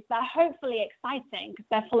always, they're hopefully exciting because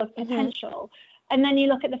they're full of potential. And then you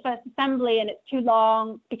look at the first assembly and it's too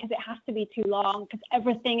long because it has to be too long because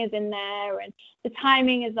everything is in there and the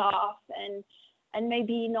timing is off and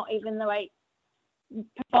maybe not even the right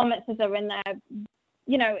performances are in there.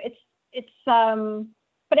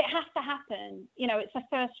 But it has to happen. It's a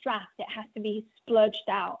first draft. It has to be splurged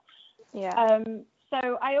out. Yeah.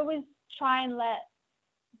 So I always try and let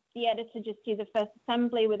the editor just do the first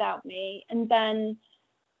assembly without me, and then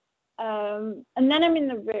I'm in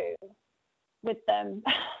the room with them,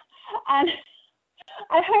 and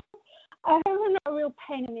I hope I'm not a real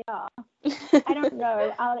pain in the ass. I don't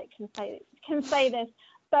know. Alex can say this.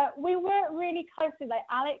 But we work really closely, like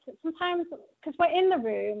Alex, sometimes, because we're in the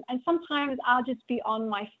room, and sometimes I'll just be on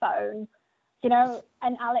my phone, and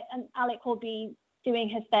Alec will be doing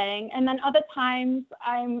his thing. And then other times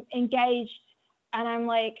I'm engaged, and I'm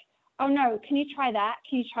like, oh no, can you try that?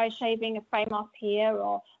 Can you try shaving a frame off here?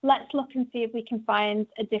 Or let's look and see if we can find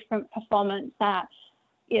a different performance that,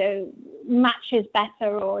 matches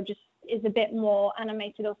better or just is a bit more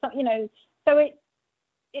animated or something, So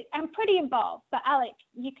I'm pretty involved, but Alec,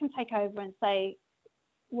 you can take over and say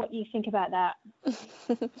what you think about that.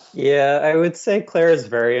 Yeah, I would say Claire is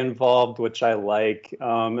very involved, which I like.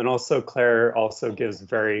 And also Claire also gives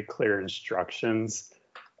very clear instructions,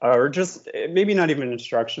 or just maybe not even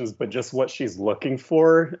instructions, but just what she's looking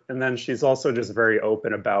for. And then she's also just very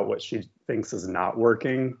open about what she thinks is not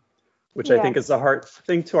working, which I think is a hard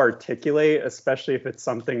thing to articulate, especially if it's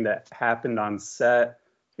something that happened on set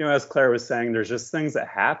as Claire was saying, there's just things that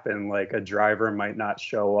happen, like a driver might not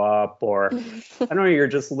show up, or I don't know, you're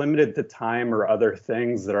just limited to time or other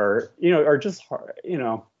things that are, are just hard,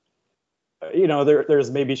 there's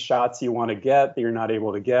maybe shots you want to get that you're not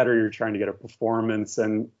able to get, or you're trying to get a performance.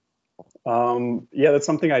 And that's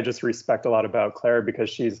something I just respect a lot about Claire,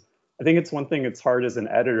 because I think it's one thing it's hard as an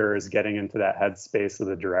editor is getting into that headspace of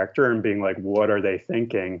the director and being like, what are they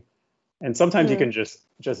thinking? And sometimes you can just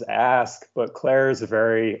ask, but Claire is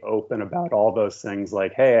very open about all those things,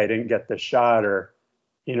 like, hey, I didn't get this shot, or,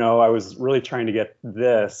 I was really trying to get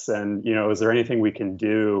this, and, is there anything we can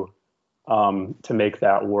do to make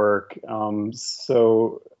that work?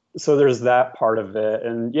 So there's that part of it.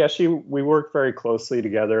 And yeah, we work very closely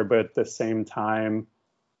together, but at the same time,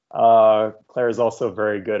 Claire is also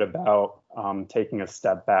very good about taking a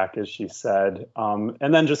step back, as she said,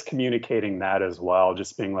 and then just communicating that as well,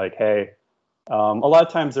 just being like, hey, a lot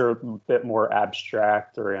of times they're a bit more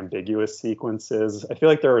abstract or ambiguous sequences. I feel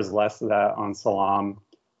like there was less of that on Salam,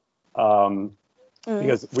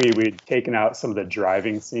 because we'd taken out some of the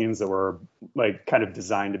driving scenes that were like kind of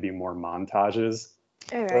designed to be more montages.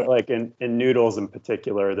 All right. But like in Noodles in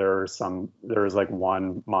particular, there was like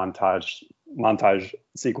one montage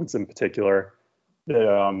sequence in particular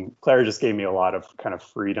that Claire just gave me a lot of kind of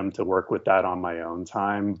freedom to work with that on my own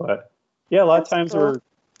time. But yeah, a lot of times cool.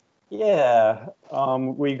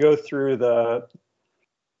 we go through the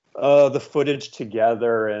footage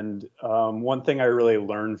together, and one thing I really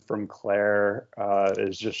learned from Claire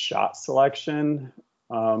is just shot selection.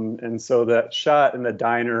 And so that shot in the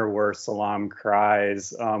diner where Salam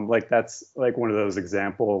cries, like that's like one of those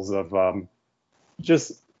examples of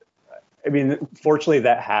fortunately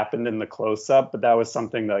that happened in the close-up, but that was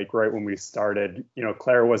something that, like, right when we started,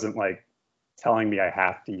 Claire wasn't like telling me I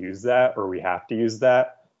have to use that or we have to use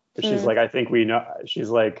that. But she's like, I think we know. She's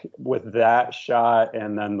like, with that shot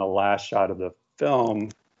and then the last shot of the film,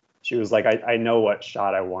 she was like, I know what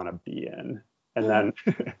shot I want to be in. And then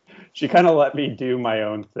she kind of let me do my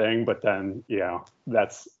own thing. But then,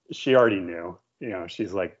 she already knew.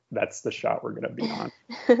 She's like, that's the shot we're going to be on.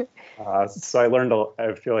 So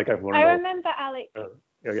I feel like I've learned. I remember, Alec. Go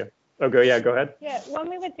ahead. Yeah, when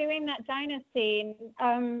we were doing that diner scene,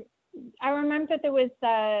 I remember there was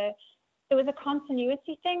a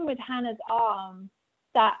continuity thing with Hannah's arm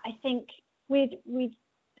that I think we'd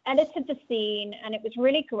edited the scene and it was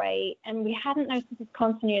really great, and we hadn't noticed this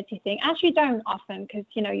continuity thing, as you don't often, because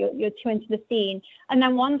you're too into the scene. And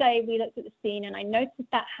then one day we looked at the scene and I noticed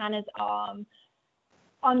that Hannah's arm,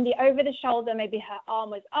 on the over the shoulder, maybe her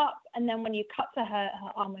arm was up, and then when you cut to her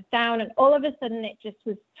arm was down, and all of a sudden it just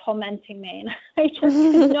was tormenting me, and I just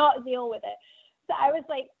could not deal with it. So I was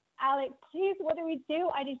like, Alec, please, what do we do?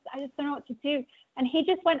 I just don't know what to do. And he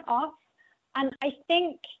just went off. And I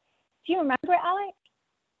think, do you remember it, Alec?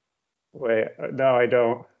 Wait, no, I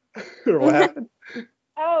don't. What happened?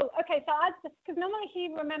 Oh, okay. So because normally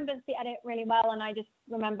he remembers the edit really well, and I just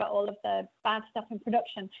remember all of the bad stuff in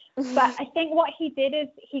production. But I think what he did is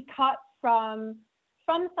he cut from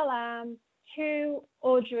Salam to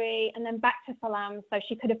Audrey and then back to Salam, so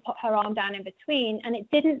she could have put her arm down in between, and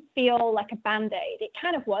it didn't feel like a band-aid. It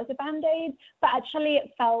kind of was a band-aid, but actually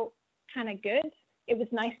it felt kind of good. It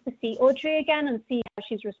was nice to see Audrey again and see how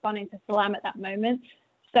she's responding to Salam at that moment.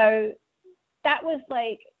 So that was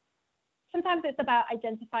like, sometimes it's about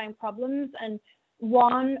identifying problems, and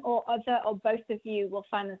one or other or both of you will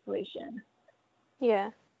find the solution.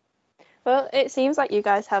 Yeah. Well, it seems like you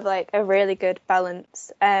guys have like a really good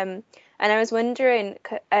balance. And I was wondering,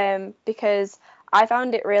 because I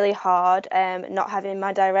found it really hard not having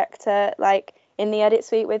my director like in the edit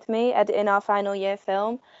suite with me, editing our final year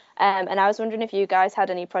film. And I was wondering if you guys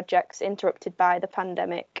had any projects interrupted by the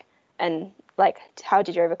pandemic, and like, how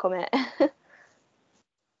did you overcome it?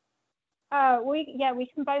 We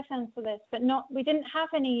can both answer this, but we didn't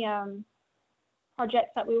have any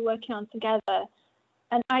projects that we were working on together,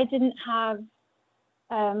 and I didn't have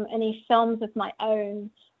any films of my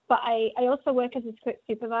own. But I also work as a script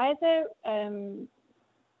supervisor,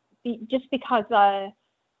 just because I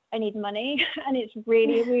need money, and it's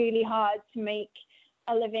really, really hard to make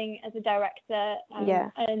a living as a director.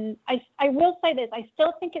 And I will say this, I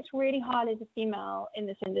still think it's really hard as a female in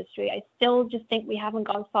this industry. I still just think we haven't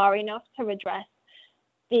gone far enough to redress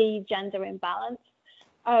the gender imbalance.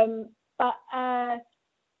 But I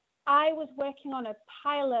was working on a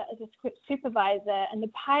pilot as a script supervisor, and the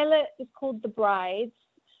pilot is called The Brides,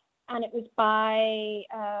 and it was by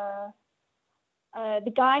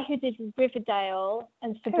the guy who did Riverdale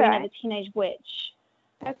and Sabrina the Teenage Witch.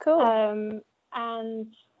 Oh, cool.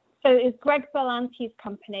 And so it was Greg Berlanti's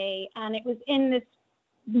company, and it was in this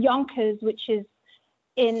Yonkers, which is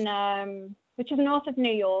in which is north of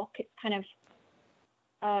New York. It's kind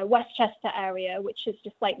of Westchester area, which is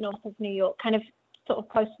just like north of New York, kind of sort of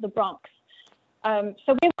close to the Bronx. So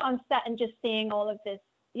we were on set and just seeing all of this,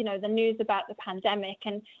 you know, the news about the pandemic,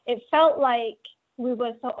 and it felt like we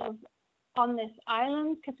were sort of on this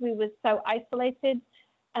island because we were so isolated,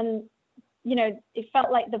 and you know, it felt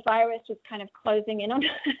like the virus was kind of closing in on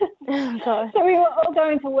us. Oh, So we were all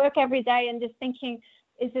going to work every day and just thinking,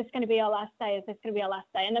 is this going to be our last day? Is this going to be our last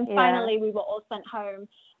day? And then finally we were all sent home,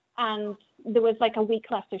 and there was like a week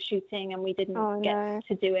left of shooting and we didn't get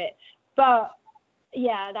to do it. But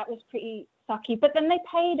yeah, that was pretty sucky. But then they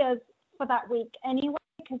paid us for that week anyway,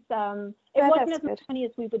 because it wasn't as much money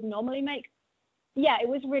as we would normally make. Yeah, it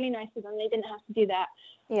was really nice of them. They didn't have to do that.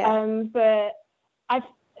 yeah. But I've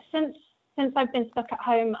since I've been stuck at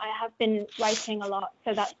home, I have been writing a lot,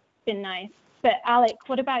 so that's been nice. But Alec,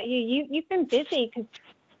 what about you? You've been busy because,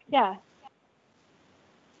 yeah.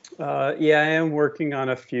 Yeah, I am working on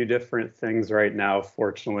a few different things right now.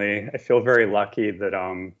 Fortunately, I feel very lucky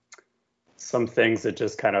that some things that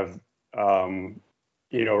just kind of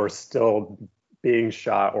you know, are still being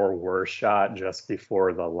shot or were shot just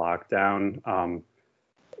before the lockdown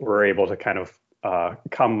were able to kind of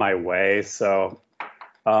come my way. So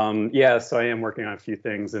yeah, so I am working on a few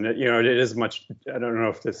things, and you know, it is much, I don't know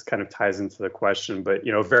if this kind of ties into the question, but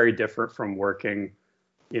you know, very different from working,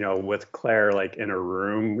 you know, with Claire, like in a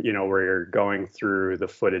room, you know, where you're going through the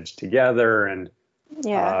footage together, and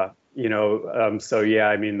you know, so yeah,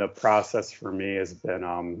 I mean, the process for me has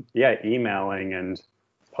been yeah, emailing and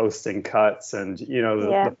posting cuts, and you know,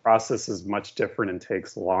 the process is much different and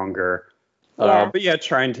takes longer. But yeah,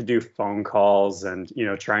 trying to do phone calls and, you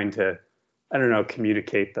know, trying to, I don't know,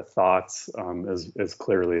 communicate the thoughts as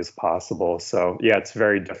clearly as possible. So yeah, it's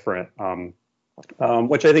very different,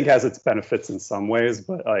 which I think has its benefits in some ways,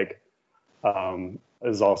 but like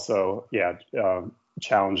is also, yeah,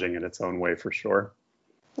 challenging in its own way for sure.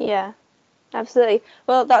 Yeah, absolutely.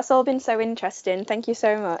 Well, that's all been so interesting. Thank you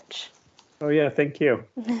so much. Oh yeah, thank you.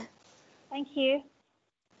 Thank you.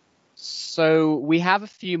 So we have a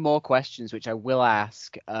few more questions which I will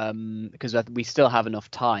ask because we still have enough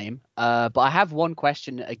time. But I have one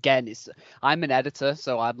question again. I'm an editor,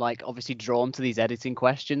 so I'm like obviously drawn to these editing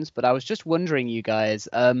questions. But I was just wondering, you guys,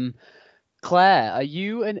 Claire, are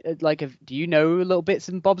you do you know little bits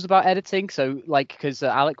and bobs about editing? So like, because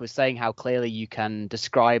Alec was saying how clearly you can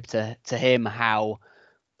describe to him how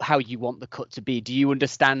you want the cut to be. Do you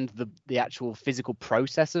understand the actual physical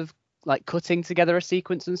process of like cutting together a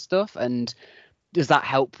sequence and stuff, and does that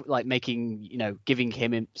help like making, you know, giving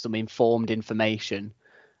him some informed information,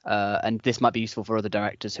 and this might be useful for other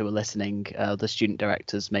directors who are listening, the student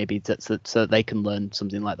directors maybe, so they can learn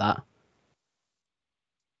something like that?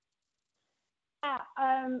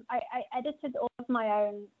 I edited all of my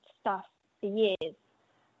own stuff for years,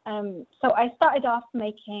 so I started off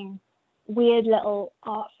making weird little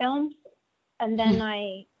art films, and then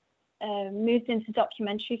I moved into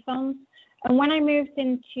documentary films. And when I moved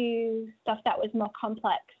into stuff that was more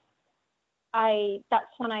complex,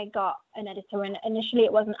 that's when I got an editor. And initially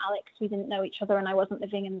it wasn't Alex, we didn't know each other, and I wasn't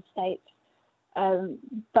living in the States.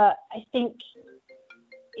 But I think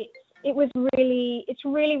it's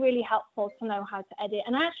really helpful to know how to edit.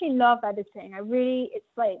 And I actually love editing.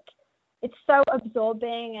 It's so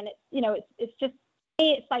absorbing, and it's just,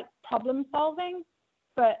 it's like problem solving,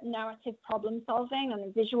 but narrative problem solving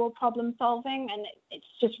and visual problem solving, and it's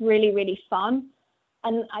just really fun.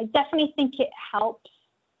 And I definitely think it helps.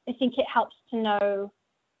 I think it helps to know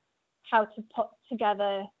how to put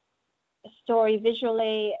together a story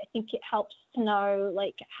visually. I think it helps to know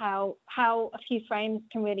like how a few frames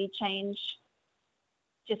can really change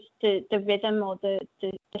just the rhythm or the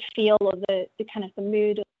feel or the kind of the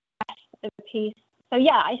mood or the rest of the piece. So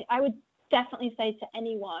yeah, I would definitely say to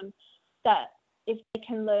anyone that if they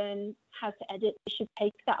can learn how to edit, they should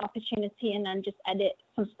take that opportunity and then just edit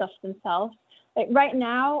some stuff themselves. Like right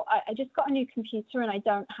now, I just got a new computer and I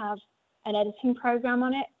don't have an editing program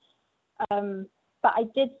on it. But I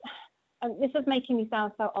did, this is making me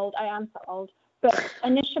sound so old. I am so old. But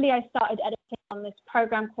initially I started editing on this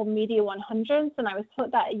program called Media 100, and I was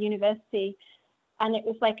taught that at university. And it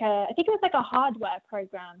was like I think it was like a hardware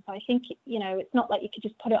program. So I think, you know, it's not like you could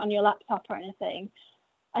just put it on your laptop or anything.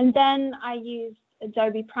 And then I used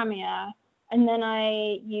Adobe Premiere, and then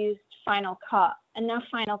I used Final Cut. And now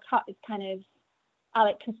Final Cut is kind of,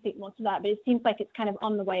 Alec can speak more to that, but it seems like it's kind of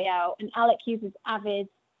on the way out. And Alec uses Avid,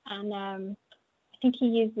 and I think he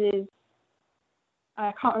uses,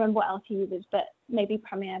 I can't remember what else he uses, but maybe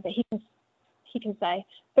Premiere, but he can say.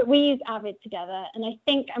 But we use Avid together, and I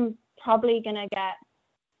think I'm probably going to get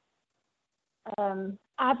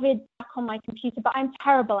Avid back on my computer, but I'm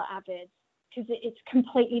terrible at Avid because it's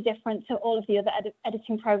completely different to all of the other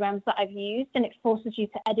editing programs that I've used, and it forces you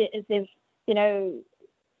to edit as if, you know,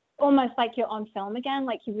 almost like you're on film again,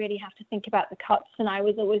 like you really have to think about the cuts, and I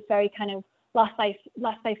was always very kind of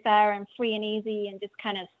laissez-faire and free and easy and just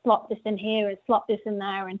kind of slot this in here and slot this in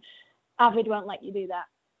there, and Avid won't let you do that.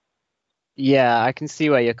 Yeah, I can see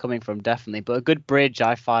where you're coming from, definitely. But a good bridge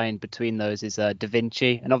I find between those is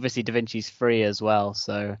DaVinci, and obviously DaVinci's free as well.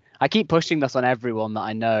 So I keep pushing this on everyone that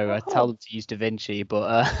I know. I tell them to use DaVinci,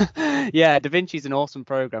 but yeah, DaVinci's an awesome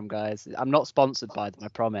program, guys. I'm not sponsored by them, I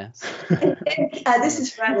promise. This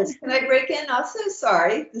is Revis. Can I break in? I'm so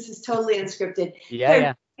sorry. This is totally unscripted.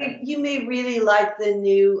 Yeah. You may really like the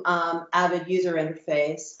new Avid user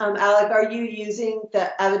interface. Alec, are you using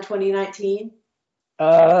the Avid 2019?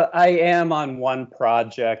 I am on one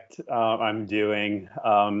project I'm doing.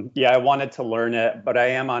 I wanted to learn it, but I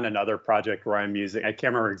am on another project where I'm using, I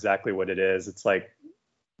can't remember exactly what it is. It's like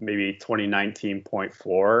maybe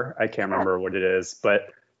 2019.4. I can't remember what it is, but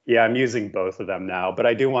yeah, I'm using both of them now, but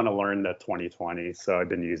I do want to learn the 2020. So I've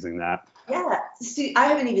been using that. Yeah, see, I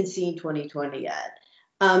haven't even seen 2020 yet.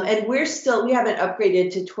 And we haven't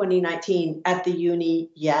upgraded to 2019 at the uni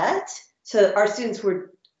yet. So our students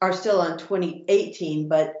are still on 2018,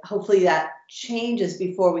 but hopefully that changes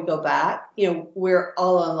before we go back. You know, we're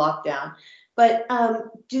all on lockdown. But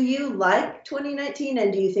do you like 2019,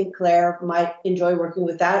 and do you think Claire might enjoy working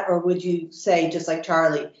with that, or would you say, just like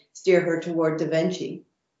Charlie, steer her toward DaVinci?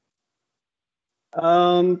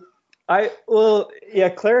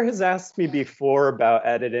 Claire has asked me before about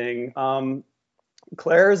editing.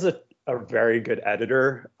 Claire is a very good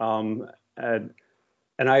editor, and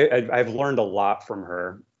I've learned a lot from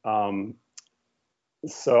her.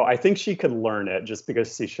 So I think she could learn it just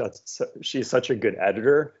because she's such a good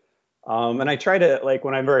editor. And I try to, like,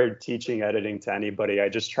 when I'm teaching editing to anybody, I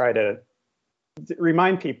just try to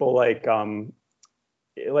remind people like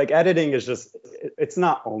editing is just, it's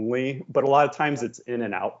not only, but a lot of times it's in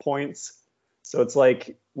and out points. So it's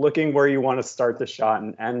like looking where you want to start the shot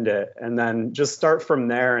and end it, and then just start from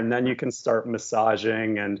there. And then you can start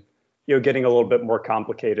massaging and, you know, getting a little bit more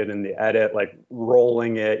complicated in the edit, like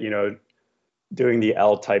rolling it, you know, doing the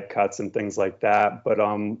L type cuts and things like that. But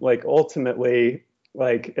like ultimately,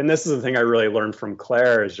 like, and this is the thing I really learned from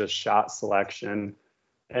Claire, is just shot selection.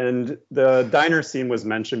 And the diner scene was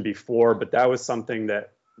mentioned before, but that was something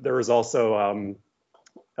that there was also,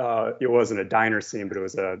 it wasn't a diner scene, but it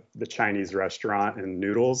was the Chinese restaurant and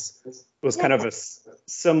Noodles. It was kind of a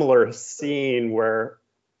similar scene where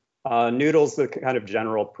Noodles, the kind of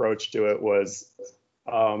general approach to it was,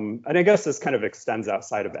 and I guess this kind of extends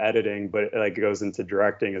outside of editing, but it like goes into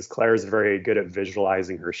directing, is Claire's very good at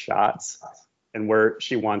visualizing her shots and where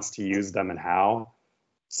she wants to use them and how.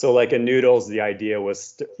 So like in Noodles, the idea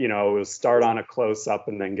was, it was start on a close up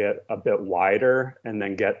and then get a bit wider and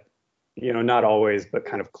then get, not always, but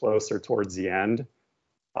kind of closer towards the end.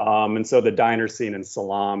 And so the diner scene in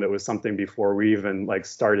Salam, it was something before we even like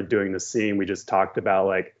started doing the scene, we just talked about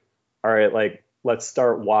like, all right, like let's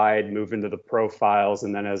start wide, move into the profiles.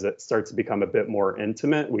 And then as it starts to become a bit more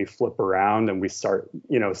intimate, we flip around and we start,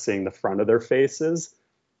 seeing the front of their faces.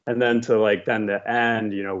 And then to like, then the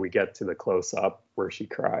end, we get to the close up where she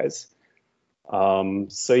cries.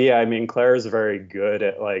 So yeah, I mean, Claire is very good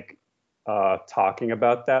at like talking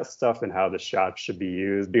about that stuff and how the shots should be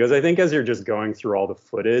used. Because I think as you're just going through all the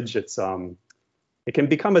footage, it can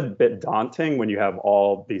become a bit daunting when you have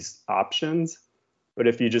all these options. But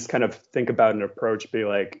if you just kind of think about an approach, be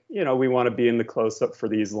like, we want to be in the close up for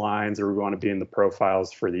these lines, or we want to be in the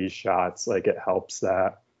profiles for these shots, like it helps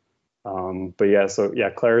that. But yeah, so yeah,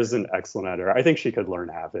 Claire is an excellent editor. I think she could learn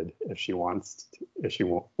Avid if she wants to, if she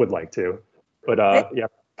would like to. But yeah,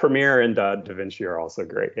 Premiere and DaVinci are also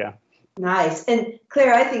great. Yeah. Nice. And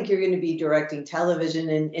Claire, I think you're going to be directing television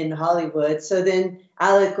in Hollywood. So then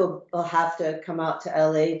Alec will have to come out to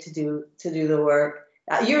LA to do the work.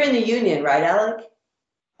 You're in the union, right, Alec?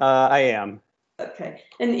 I am. Okay.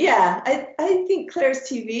 And yeah, I think Claire's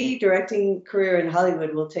TV directing career in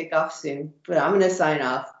Hollywood will take off soon. But I'm going to sign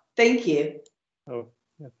off. Thank you. Oh,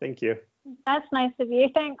 yeah, thank you. That's nice of you.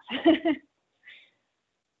 Thanks.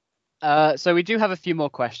 So we do have a few more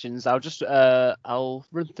questions. I'll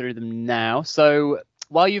run through them now. So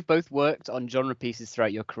while you've both worked on genre pieces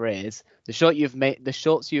throughout your careers, the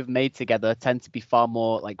shorts you've made together tend to be far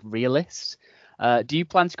more like realist. Do you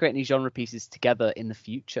plan to create any genre pieces together in the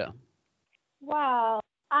future? Wow,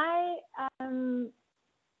 I am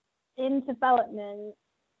in development,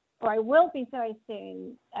 or I will be very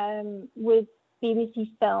soon, with BBC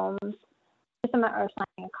Films. It's a matter of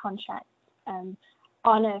signing a contract.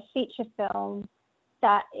 on a feature film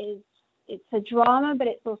that it's a drama, but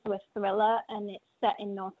it's also a thriller, and it's set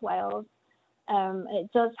in North Wales.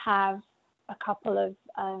 It does have a couple of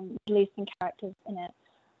Middle Eastern characters in it,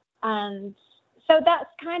 and so that's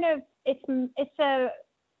kind of it's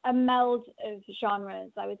a meld of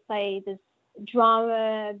genres. I would say there's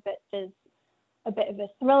drama, but there's a bit of a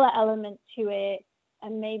thriller element to it,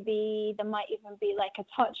 and maybe there might even be like a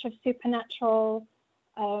touch of supernatural.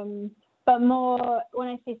 But more, when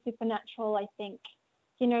I say supernatural, I think,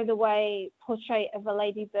 you know, the way Portrait of a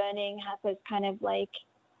Lady Burning has those kind of like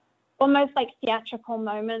almost like theatrical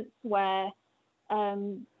moments where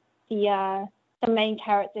the main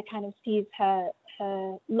character kind of sees her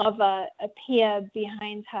lover appear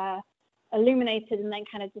behind her, illuminated, and then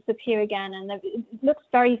kind of disappear again. And it looks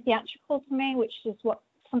very theatrical to me, which is what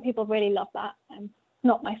some people really love that.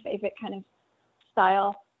 Not my favorite kind of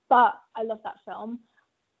style, but I love that film.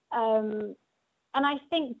 And I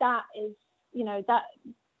think that is, you know,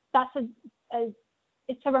 that's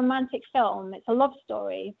it's a romantic film. It's a love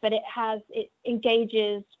story, but it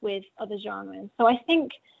engages with other genres. So I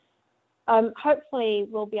think hopefully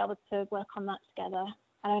we'll be able to work on that together.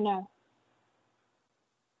 I don't know.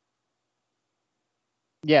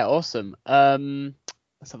 Yeah, awesome.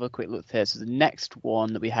 Let's have a quick look here. So the next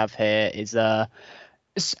one that we have here is as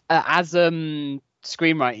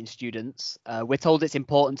screenwriting students, we're told it's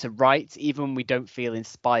important to write even when we don't feel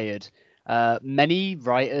inspired. Many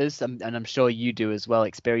writers, and I'm sure you do as well,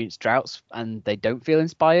 experience droughts and they don't feel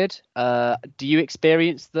inspired. Do you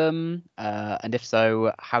experience them? And if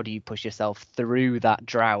so, how do you push yourself through that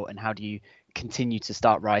drought, and how do you continue to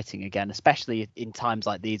start writing again, especially in times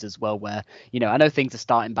like these as well, where, you know, I know things are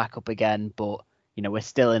starting back up again, but, you know, we're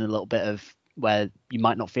still in a little bit of where you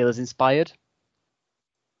might not feel as inspired?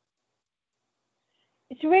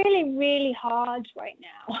 It's really, really hard right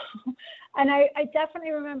now. And I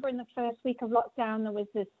definitely remember in the first week of lockdown, there was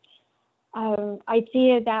this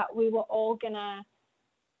idea that we were all going to,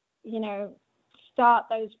 you know, start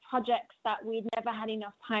those projects that we'd never had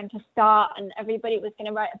enough time to start, and everybody was going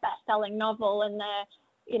to write a best-selling novel and their,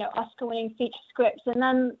 you know, Oscar-winning feature scripts. And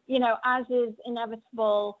then, you know, as is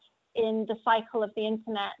inevitable in the cycle of the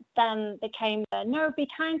internet, then there came the, no, be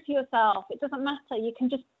kind to yourself. It doesn't matter. You can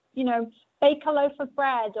just, you know, bake a loaf of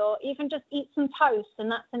bread or even just eat some toast,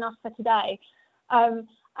 and that's enough for today. And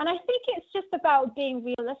I think it's just about being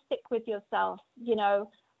realistic with yourself. You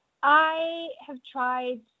know, I have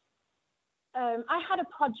tried, I had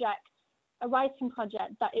a writing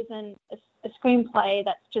project that isn't a screenplay,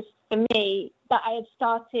 that's just for me, that I had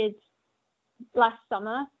started last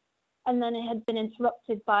summer, and then it had been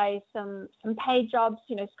interrupted by some paid jobs,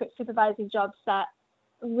 you know, script supervising jobs that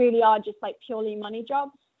really are just like purely money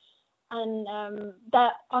jobs. And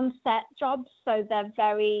they're on-set jobs, so they're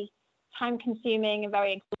very time-consuming and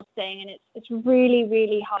very exhausting, and it's really,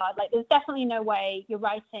 really hard. Like, there's definitely no way you're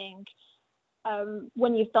writing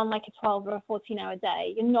when you've done like a 12 or a 14-hour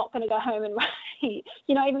day. You're not going to go home and write.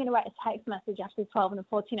 You're not even going to write a text message after 12 and a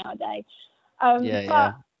 14-hour day.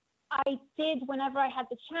 But I did, whenever I had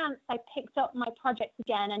the chance, I picked up my project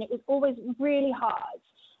again, and it was always really hard.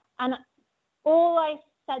 And all I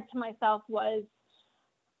said to myself was,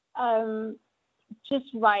 just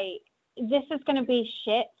write. This is going to be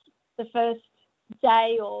shit the first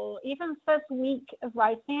day or even first week of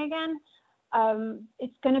writing again.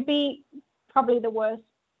 It's going to be probably the worst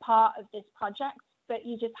part of this project, but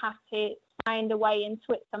you just have to find a way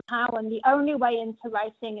into it somehow, and the only way into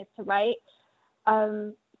writing is to write.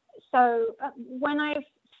 So when I've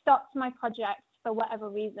stopped my projects for whatever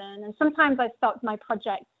reason, and sometimes I stopped my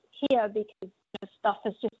projects here because stuff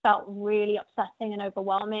has just felt really upsetting and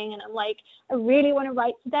overwhelming, and I'm like, I really want to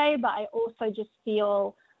write today, but I also just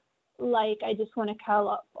feel like I just want to curl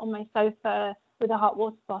up on my sofa with a hot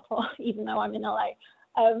water bottle, even though I'm in LA.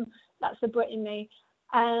 That's the Brit in me.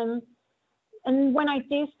 And when I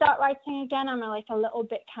do start writing again, I'm like a little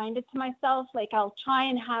bit kinder to myself. Like, I'll try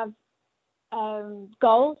and have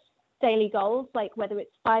goals, daily goals, like whether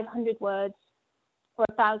it's 500 words or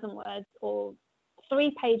 1,000 words or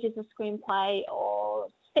 3 pages of screenplay or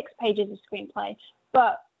 6 pages of screenplay.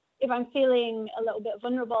 But if I'm feeling a little bit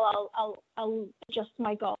vulnerable, I'll adjust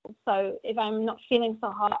my goals. So if I'm not feeling so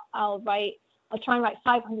hot, I'll try and write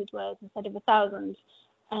 500 words instead of 1,000.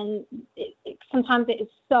 And sometimes it is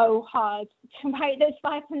so hard to write those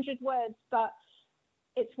 500 words, but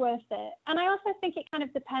it's worth it. And I also think it kind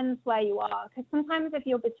of depends where you are, because sometimes if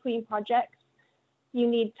you're between projects, you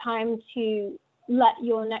need time to let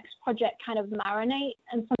your next project kind of marinate.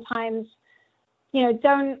 And sometimes, you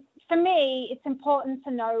know, for me, it's important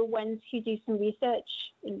to know when to do some research.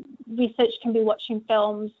 Research can be watching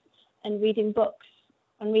films and reading books,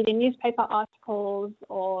 and reading newspaper articles,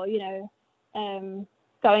 or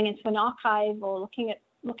going into an archive, or looking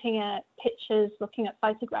at pictures, looking at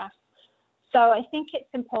photographs. So I think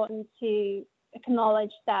it's important to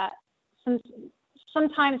acknowledge that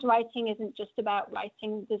sometimes writing isn't just about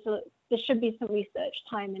writing. There should be some research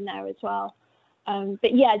time in there as well.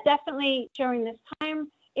 But yeah, definitely during this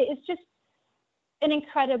time, it is just an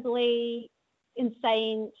incredibly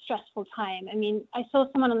insane, stressful time. I mean, I saw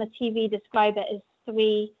someone on the TV describe it as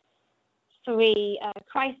three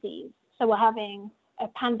crises. So we're having a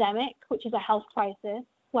pandemic, which is a health crisis.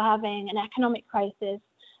 We're having an economic crisis,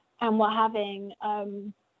 and we're having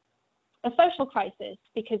a social crisis,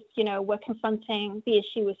 because we're confronting the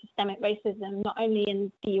issue of systemic racism not only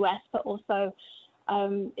in the US but also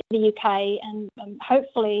in the UK and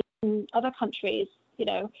hopefully in other countries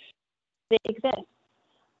that exist.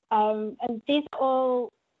 And these are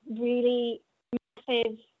all really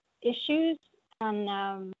massive issues,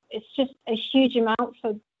 and it's just a huge amount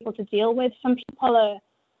for people to deal with. Some people are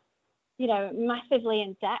massively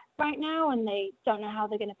in debt right now, and they don't know how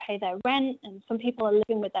they're going to pay their rent, and some people are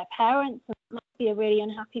living with their parents, and it must be a really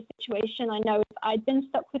unhappy situation. I know if I'd been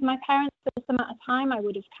stuck with my parents for this amount of time, I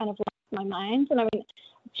would have kind of lost my mind. And I mean,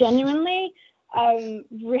 genuinely, it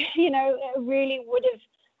really would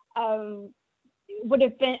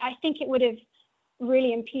have been, I think it would have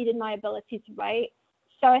really impeded my ability to write.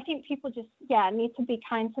 So I think people just need to be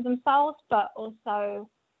kind to themselves, but also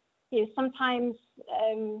sometimes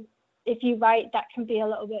if you write, that can be a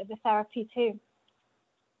little bit of a therapy too.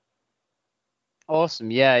 Awesome.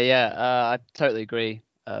 Yeah. I totally agree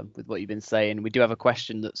with what you've been saying. We do have a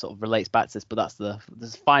question that sort of relates back to this, but that's the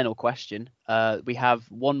final question. We have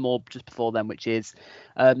one more just before then, which is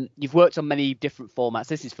you've worked on many different formats.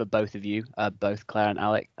 This is for both of you, both Claire and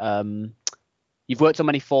Alec. You've worked on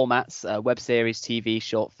many formats, web series, TV,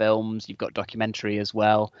 short films. You've got documentary as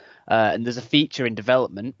well, and there's a feature in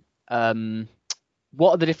development.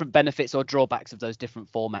 What are the different benefits or drawbacks of those different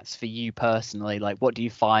formats for you personally? Like, what do you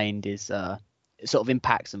find is sort of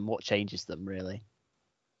impacts and what changes them, really?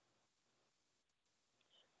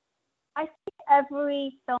 I think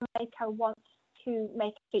every filmmaker wants to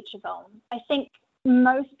make a feature film. I think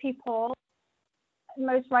most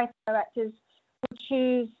writer directors would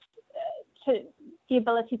choose the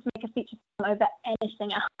ability to make a feature film over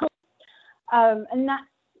anything else. And that's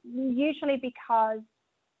usually because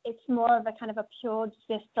it's more of a kind of a pure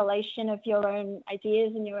distillation of your own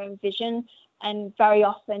ideas and your own vision. And very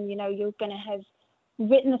often, you're going to have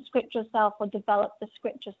written the script yourself or developed the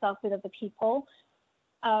script yourself with other people.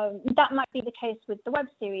 That might be the case with the web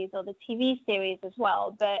series or the TV series as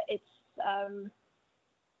well, but it's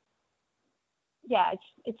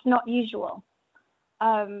not usual.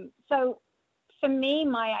 So for me,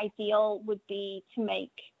 my ideal would be to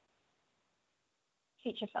make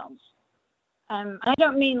feature films. And I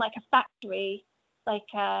don't mean like a factory, like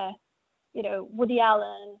Woody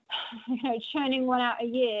Allen, churning one out a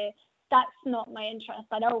year. That's not my interest.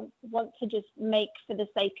 I don't want to just make for the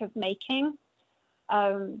sake of making.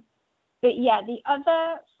 But yeah, the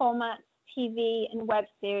other formats, TV and web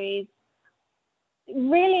series,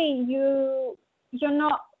 really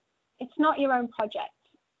it's not your own project.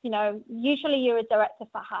 Usually you're a director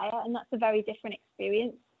for hire, and that's a very different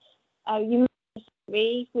experience. You might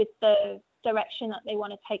disagree with the direction that they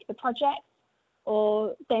want to take the project,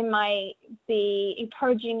 or they might be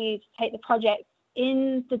encouraging you to take the project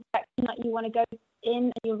in the direction that you want to go in,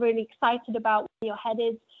 and you're really excited about where you're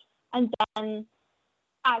headed. And then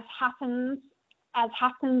as happens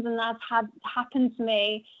and as had happened to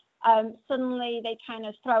me, suddenly they kind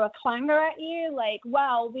of throw a clanger at you, like,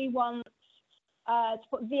 well, we want to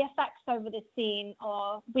put VFX over this scene,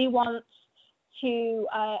 or we want to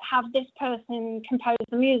have this person compose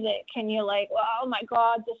the music, and you're like, well, oh my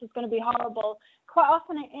God, this is going to be horrible. Quite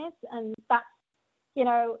often it is, and that's,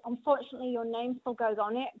 unfortunately your name still goes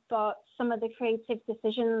on it, but some of the creative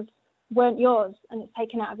decisions weren't yours, and it's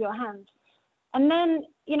taken out of your hands. And then,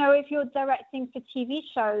 if you're directing for TV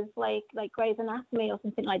shows like Grey's Anatomy or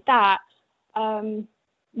something like that,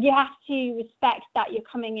 you have to respect that you're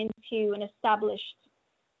coming into an established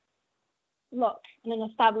look and an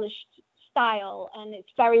established style, and it's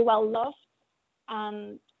very well loved.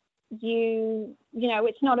 And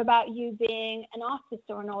it's not about you being an artist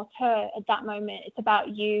or an auteur at that moment. It's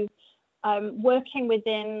about you working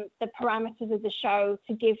within the parameters of the show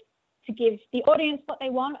to give the audience what they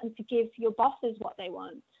want and to give your bosses what they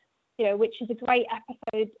want, which is a great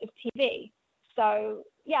episode of TV. So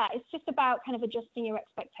yeah, it's just about kind of adjusting your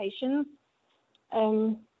expectations.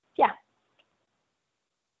 Yeah.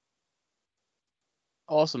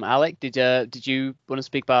 Awesome. Alec, did you want to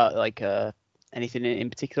speak about anything in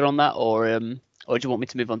particular on that, or do you want me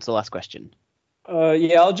to move on to the last question?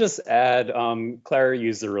 Yeah, I'll just add, Claire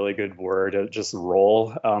used a really good word, just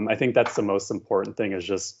role. I think that's the most important thing, is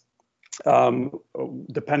just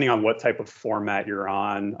depending on what type of format you're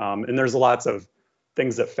on. And there's lots of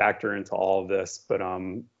things that factor into all of this, but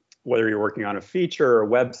whether you're working on a feature or a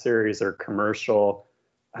web series or commercial,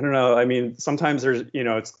 I don't know. I mean, sometimes there's,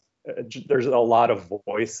 there's a lot of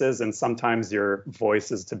voices, and sometimes your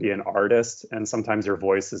voice is to be an artist, and sometimes your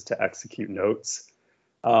voice is to execute notes.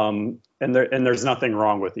 And there's nothing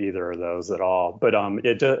wrong with either of those at all, but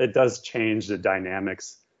it does change the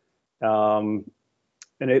dynamics, and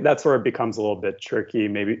that's where it becomes a little bit tricky,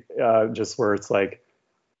 maybe just where it's like,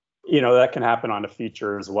 that can happen on a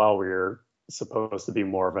feature as well, where you're supposed to be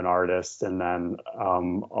more of an artist, and then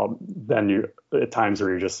you at times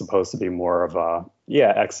where you're just supposed to be more of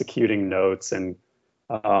executing notes and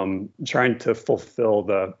trying to fulfill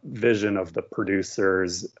the vision of the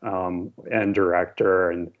producers and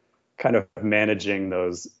director, and kind of managing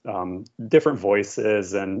those different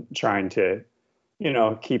voices and trying to,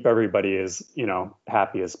 keep everybody as,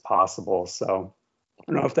 happy as possible. So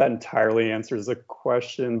I don't know if that entirely answers the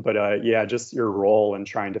question, but just your role in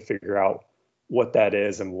trying to figure out what that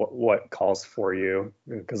is and what calls for you,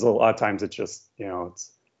 because a lot of times it's just,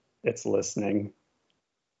 it's listening.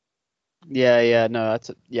 No,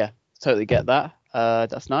 totally get that.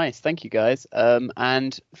 That's nice. Thank you, guys.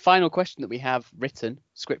 And final question that we have written,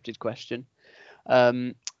 scripted question.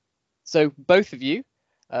 So both of you,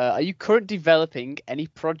 are you currently developing any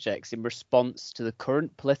projects in response to the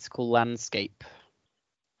current political landscape?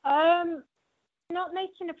 Not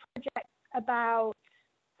making a project about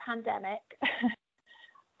pandemic.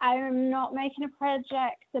 I'm not making a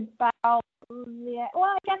project about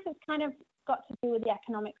I guess it's kind of got to do with the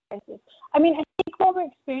economic crisis. I mean, I think what we're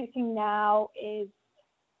experiencing now is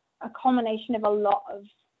a culmination of a lot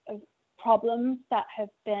of problems that have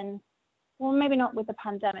been, well, maybe not with the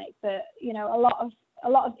pandemic, but a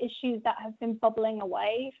lot of issues that have been bubbling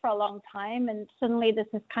away for a long time, and suddenly there's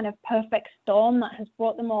this kind of perfect storm that has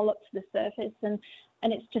brought them all up to the surface, and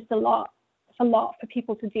it's just a lot for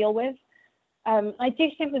people to deal with. I do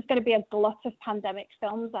think there's going to be a glut of pandemic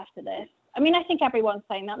films after this. I mean, I think everyone's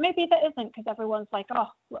saying that. Maybe there isn't, because everyone's like, oh,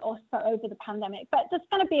 we're all so over the pandemic. But there's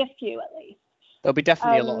going to be a few at least. There'll be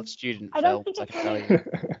definitely a lot of student films, I can tell you.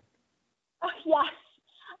 Oh, yes.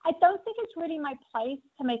 I don't think it's really my place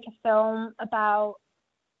to make a film about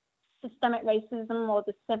systemic racism or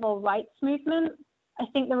the civil rights movement. I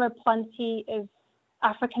think there are plenty of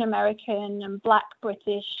African American and Black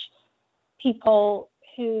British people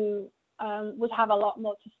who would have a lot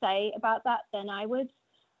more to say about that than I would.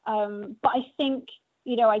 But I think,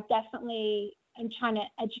 I definitely am trying to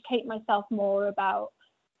educate myself more about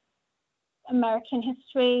American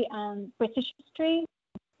history and British history,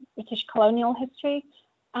 British colonial history,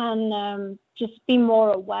 and just be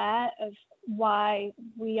more aware of why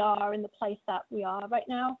we are in the place that we are right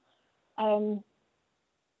now.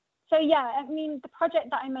 So yeah, I mean, the project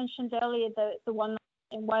that I mentioned earlier, the one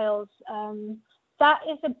in Wales, that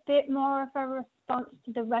is a bit more of a response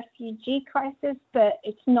to the refugee crisis, but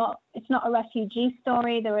it's not a refugee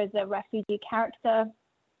story. There is a refugee character,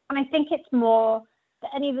 and I think it's more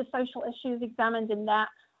that any of the social issues examined in that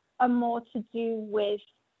are more to do with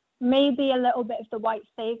maybe a little bit of the white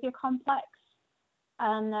savior complex,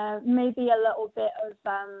 and maybe a little bit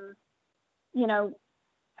of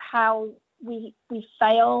how we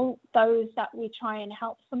fail those that we try and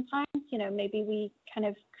help sometimes. Maybe we kind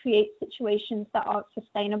of create situations that aren't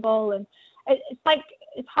sustainable, and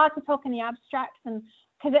it's hard to talk in the abstract, and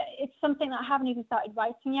because it's something that I haven't even started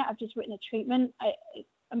writing yet. I've just written a treatment.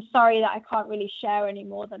 I'm sorry that I can't really share any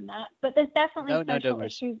more than that, but there's definitely social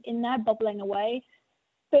issues in there bubbling away.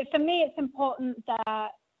 But for me, it's important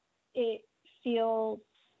that it feels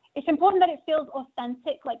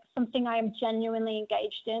authentic, like something I am genuinely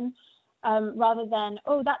engaged in, rather than,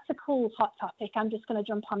 oh, that's a cool hot topic, I'm just going to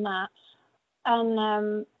jump on that.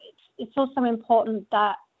 And it's also important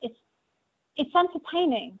that it's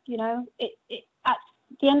entertaining. At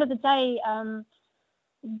the end of the day,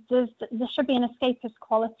 there should be an escapist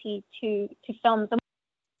quality to films. And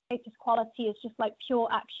escapist quality is just like pure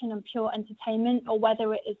action and pure entertainment, or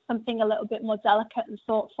whether it is something a little bit more delicate and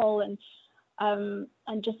thoughtful and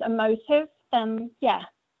just emotive, then yeah,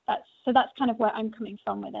 that's kind of where I'm coming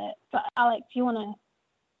from with it. But Alec, do you want to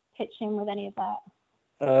pitch in with any of that?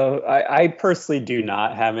 I personally do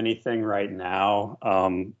not have anything right now,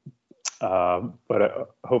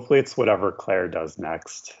 but hopefully it's whatever Claire does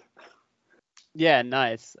next. Yeah,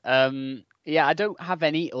 nice. I don't have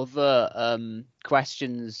any other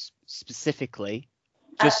questions specifically.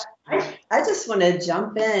 Just I just want to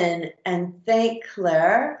jump in and thank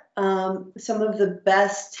Claire. Some of the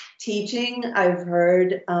best teaching I've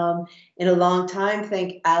heard in a long time.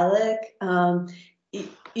 Thank Alec.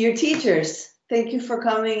 Your teachers, thank you for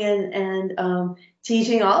coming in and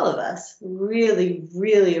teaching all of us. Really,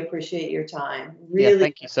 really appreciate your time. Really, yeah,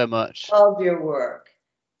 thank you so much. love your work.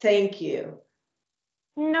 Thank you.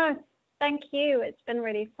 No, thank you. It's been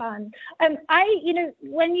really fun.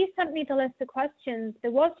 When you sent me the list of questions,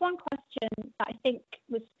 there was one question that I think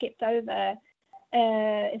was skipped over.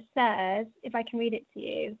 It says, if I can read it to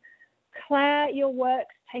you, Claire, your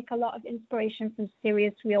works take a lot of inspiration from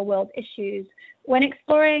serious real-world issues. When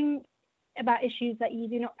exploring about issues that you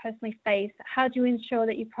do not personally face, how do you ensure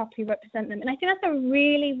that you properly represent them? And I think that's a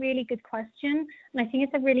really, really good question, and I think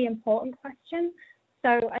it's a really important question. So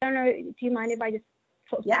I don't know, do you mind if I just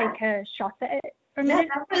sort of take a shot at it for a minute?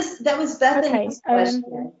 That was Bethany's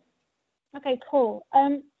question. Okay, cool.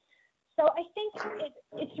 So I think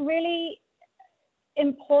it's really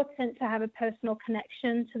important to have a personal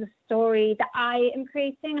connection to the story that I am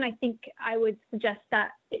creating, and I think I would suggest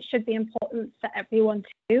that it should be important for everyone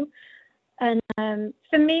too. And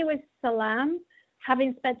for me with Salam,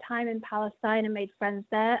 having spent time in Palestine and made friends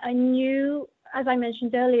there, I knew, as I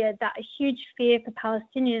mentioned earlier, that a huge fear for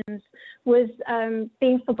Palestinians was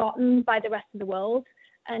being forgotten by the rest of the world.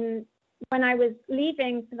 And when I was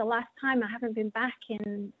leaving for the last time, I haven't been back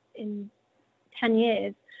in 10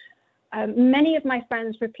 years, many of my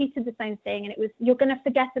friends repeated the same thing, and it was, you're going to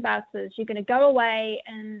forget about us, you're going to go away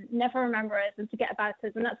and never remember us and forget about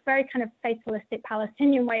us. And that's very kind of fatalistic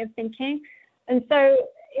Palestinian way of thinking. And so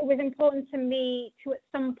it was important to me to at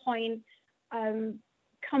some point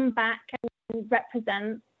come back and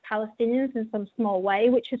represent Palestinians in some small way,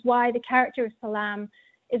 which is why the character of Salam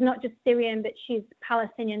is not just Syrian, but she's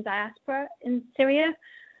Palestinian diaspora in Syria.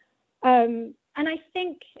 And I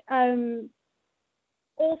think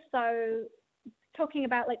also talking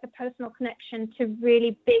about like the personal connection to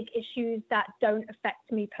really big issues that don't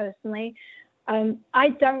affect me personally. I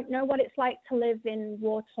don't know what it's like to live in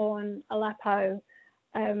war-torn Aleppo.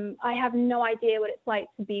 I have no idea what it's like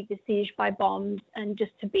to be besieged by bombs and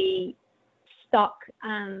just to be stuck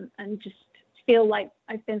and just feel like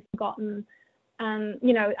I've been forgotten.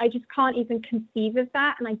 I just can't even conceive of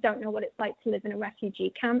that. And I don't know what it's like to live in a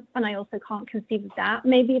refugee camp. And I also can't conceive of that.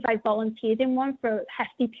 Maybe if I volunteered in one for a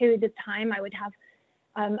hefty period of time, I would have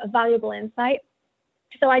a valuable insight.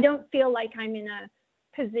 So I don't feel like I'm in a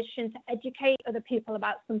position to educate other people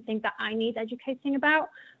about something that I need educating about.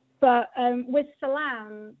 But with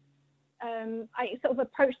Salam, I sort of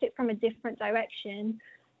approached it from a different direction.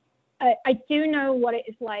 I do know what it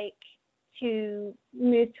is like to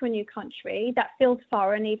move to a new country that feels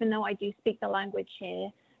foreign, even though I do speak the language here.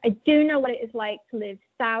 I do know what it is like to live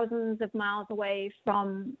thousands of miles away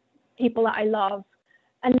from people that I love,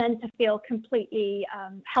 and then to feel completely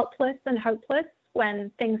helpless and hopeless when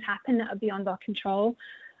things happen that are beyond our control.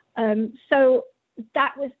 So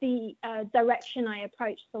that was the direction I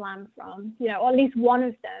approached Salam from, or at least one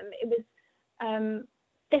of them. It was,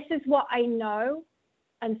 this is what I know,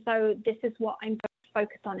 and so this is what I'm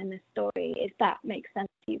focused on in this story, if that makes sense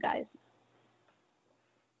to you guys.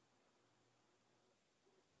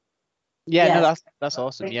 Yeah, Yes. no, that's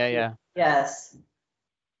awesome. Yeah. Yes.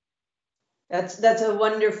 That's a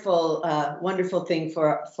wonderful wonderful thing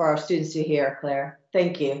for our students to hear, Claire.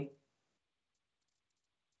 Thank you.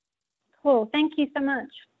 Cool. Thank you so much.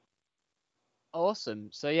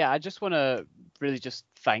 Awesome. So yeah, I just want to really just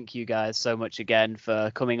thank you guys so much again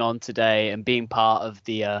for coming on today and being part of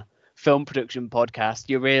the film production podcast.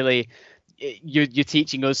 You're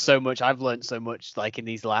teaching us so much. I've learned so much, like in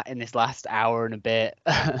this last hour and a bit,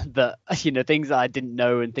 that things that I didn't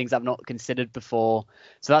know and things I've not considered before.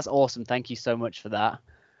 So that's awesome. Thank you so much for that.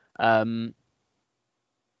 I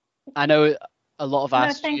know a lot of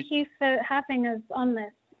our thank you for having us on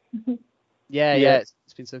this. Yeah, it's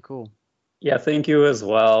been so cool. Yeah, thank you as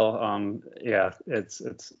well.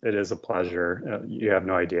 It is a pleasure. You have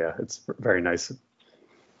no idea. It's very nice.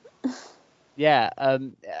 Yeah, I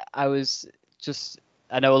know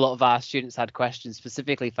a lot of our students had questions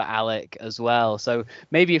specifically for Alec as well. So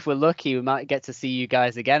maybe if we're lucky, we might get to see you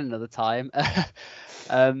guys again another time.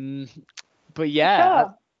 But yeah.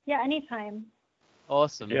 Sure. Yeah, anytime.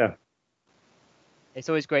 Awesome. Yeah. It's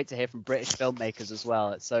always great to hear from British filmmakers as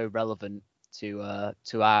well. It's so relevant to our,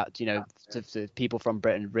 to people from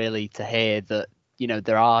Britain, really, to hear that,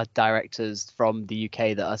 there are directors from the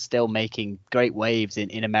UK that are still making great waves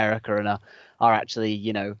in America and are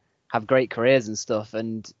actually, have great careers and stuff.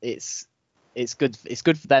 And it's good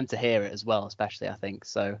for them to hear it as well, especially, I think.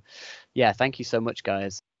 So yeah, thank you so much,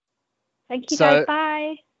 guys. Thank you guys.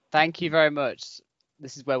 Bye. Thank you very much.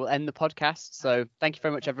 This is where we'll end the podcast. So thank you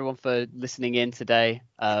very much, everyone, for listening in today.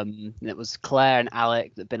 It was Claire and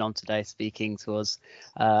Alec that have been on today speaking to us.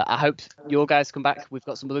 I hope your guys come back. We've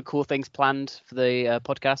got some other cool things planned for the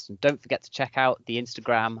podcast. And don't forget to check out the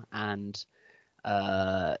Instagram, and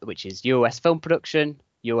which is US Film Production,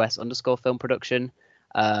 US_Film Production.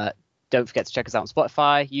 Don't forget to check us out on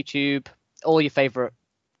Spotify, YouTube, all your favorite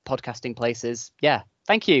podcasting places. Yeah,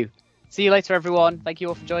 thank you. See you later, everyone. Thank you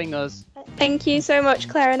all for joining us. Thank you so much,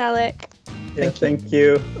 Claire and Alec. Yeah, thank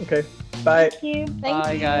you. Okay, bye. Thank you.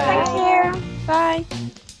 Bye, guys. Thank you. Bye.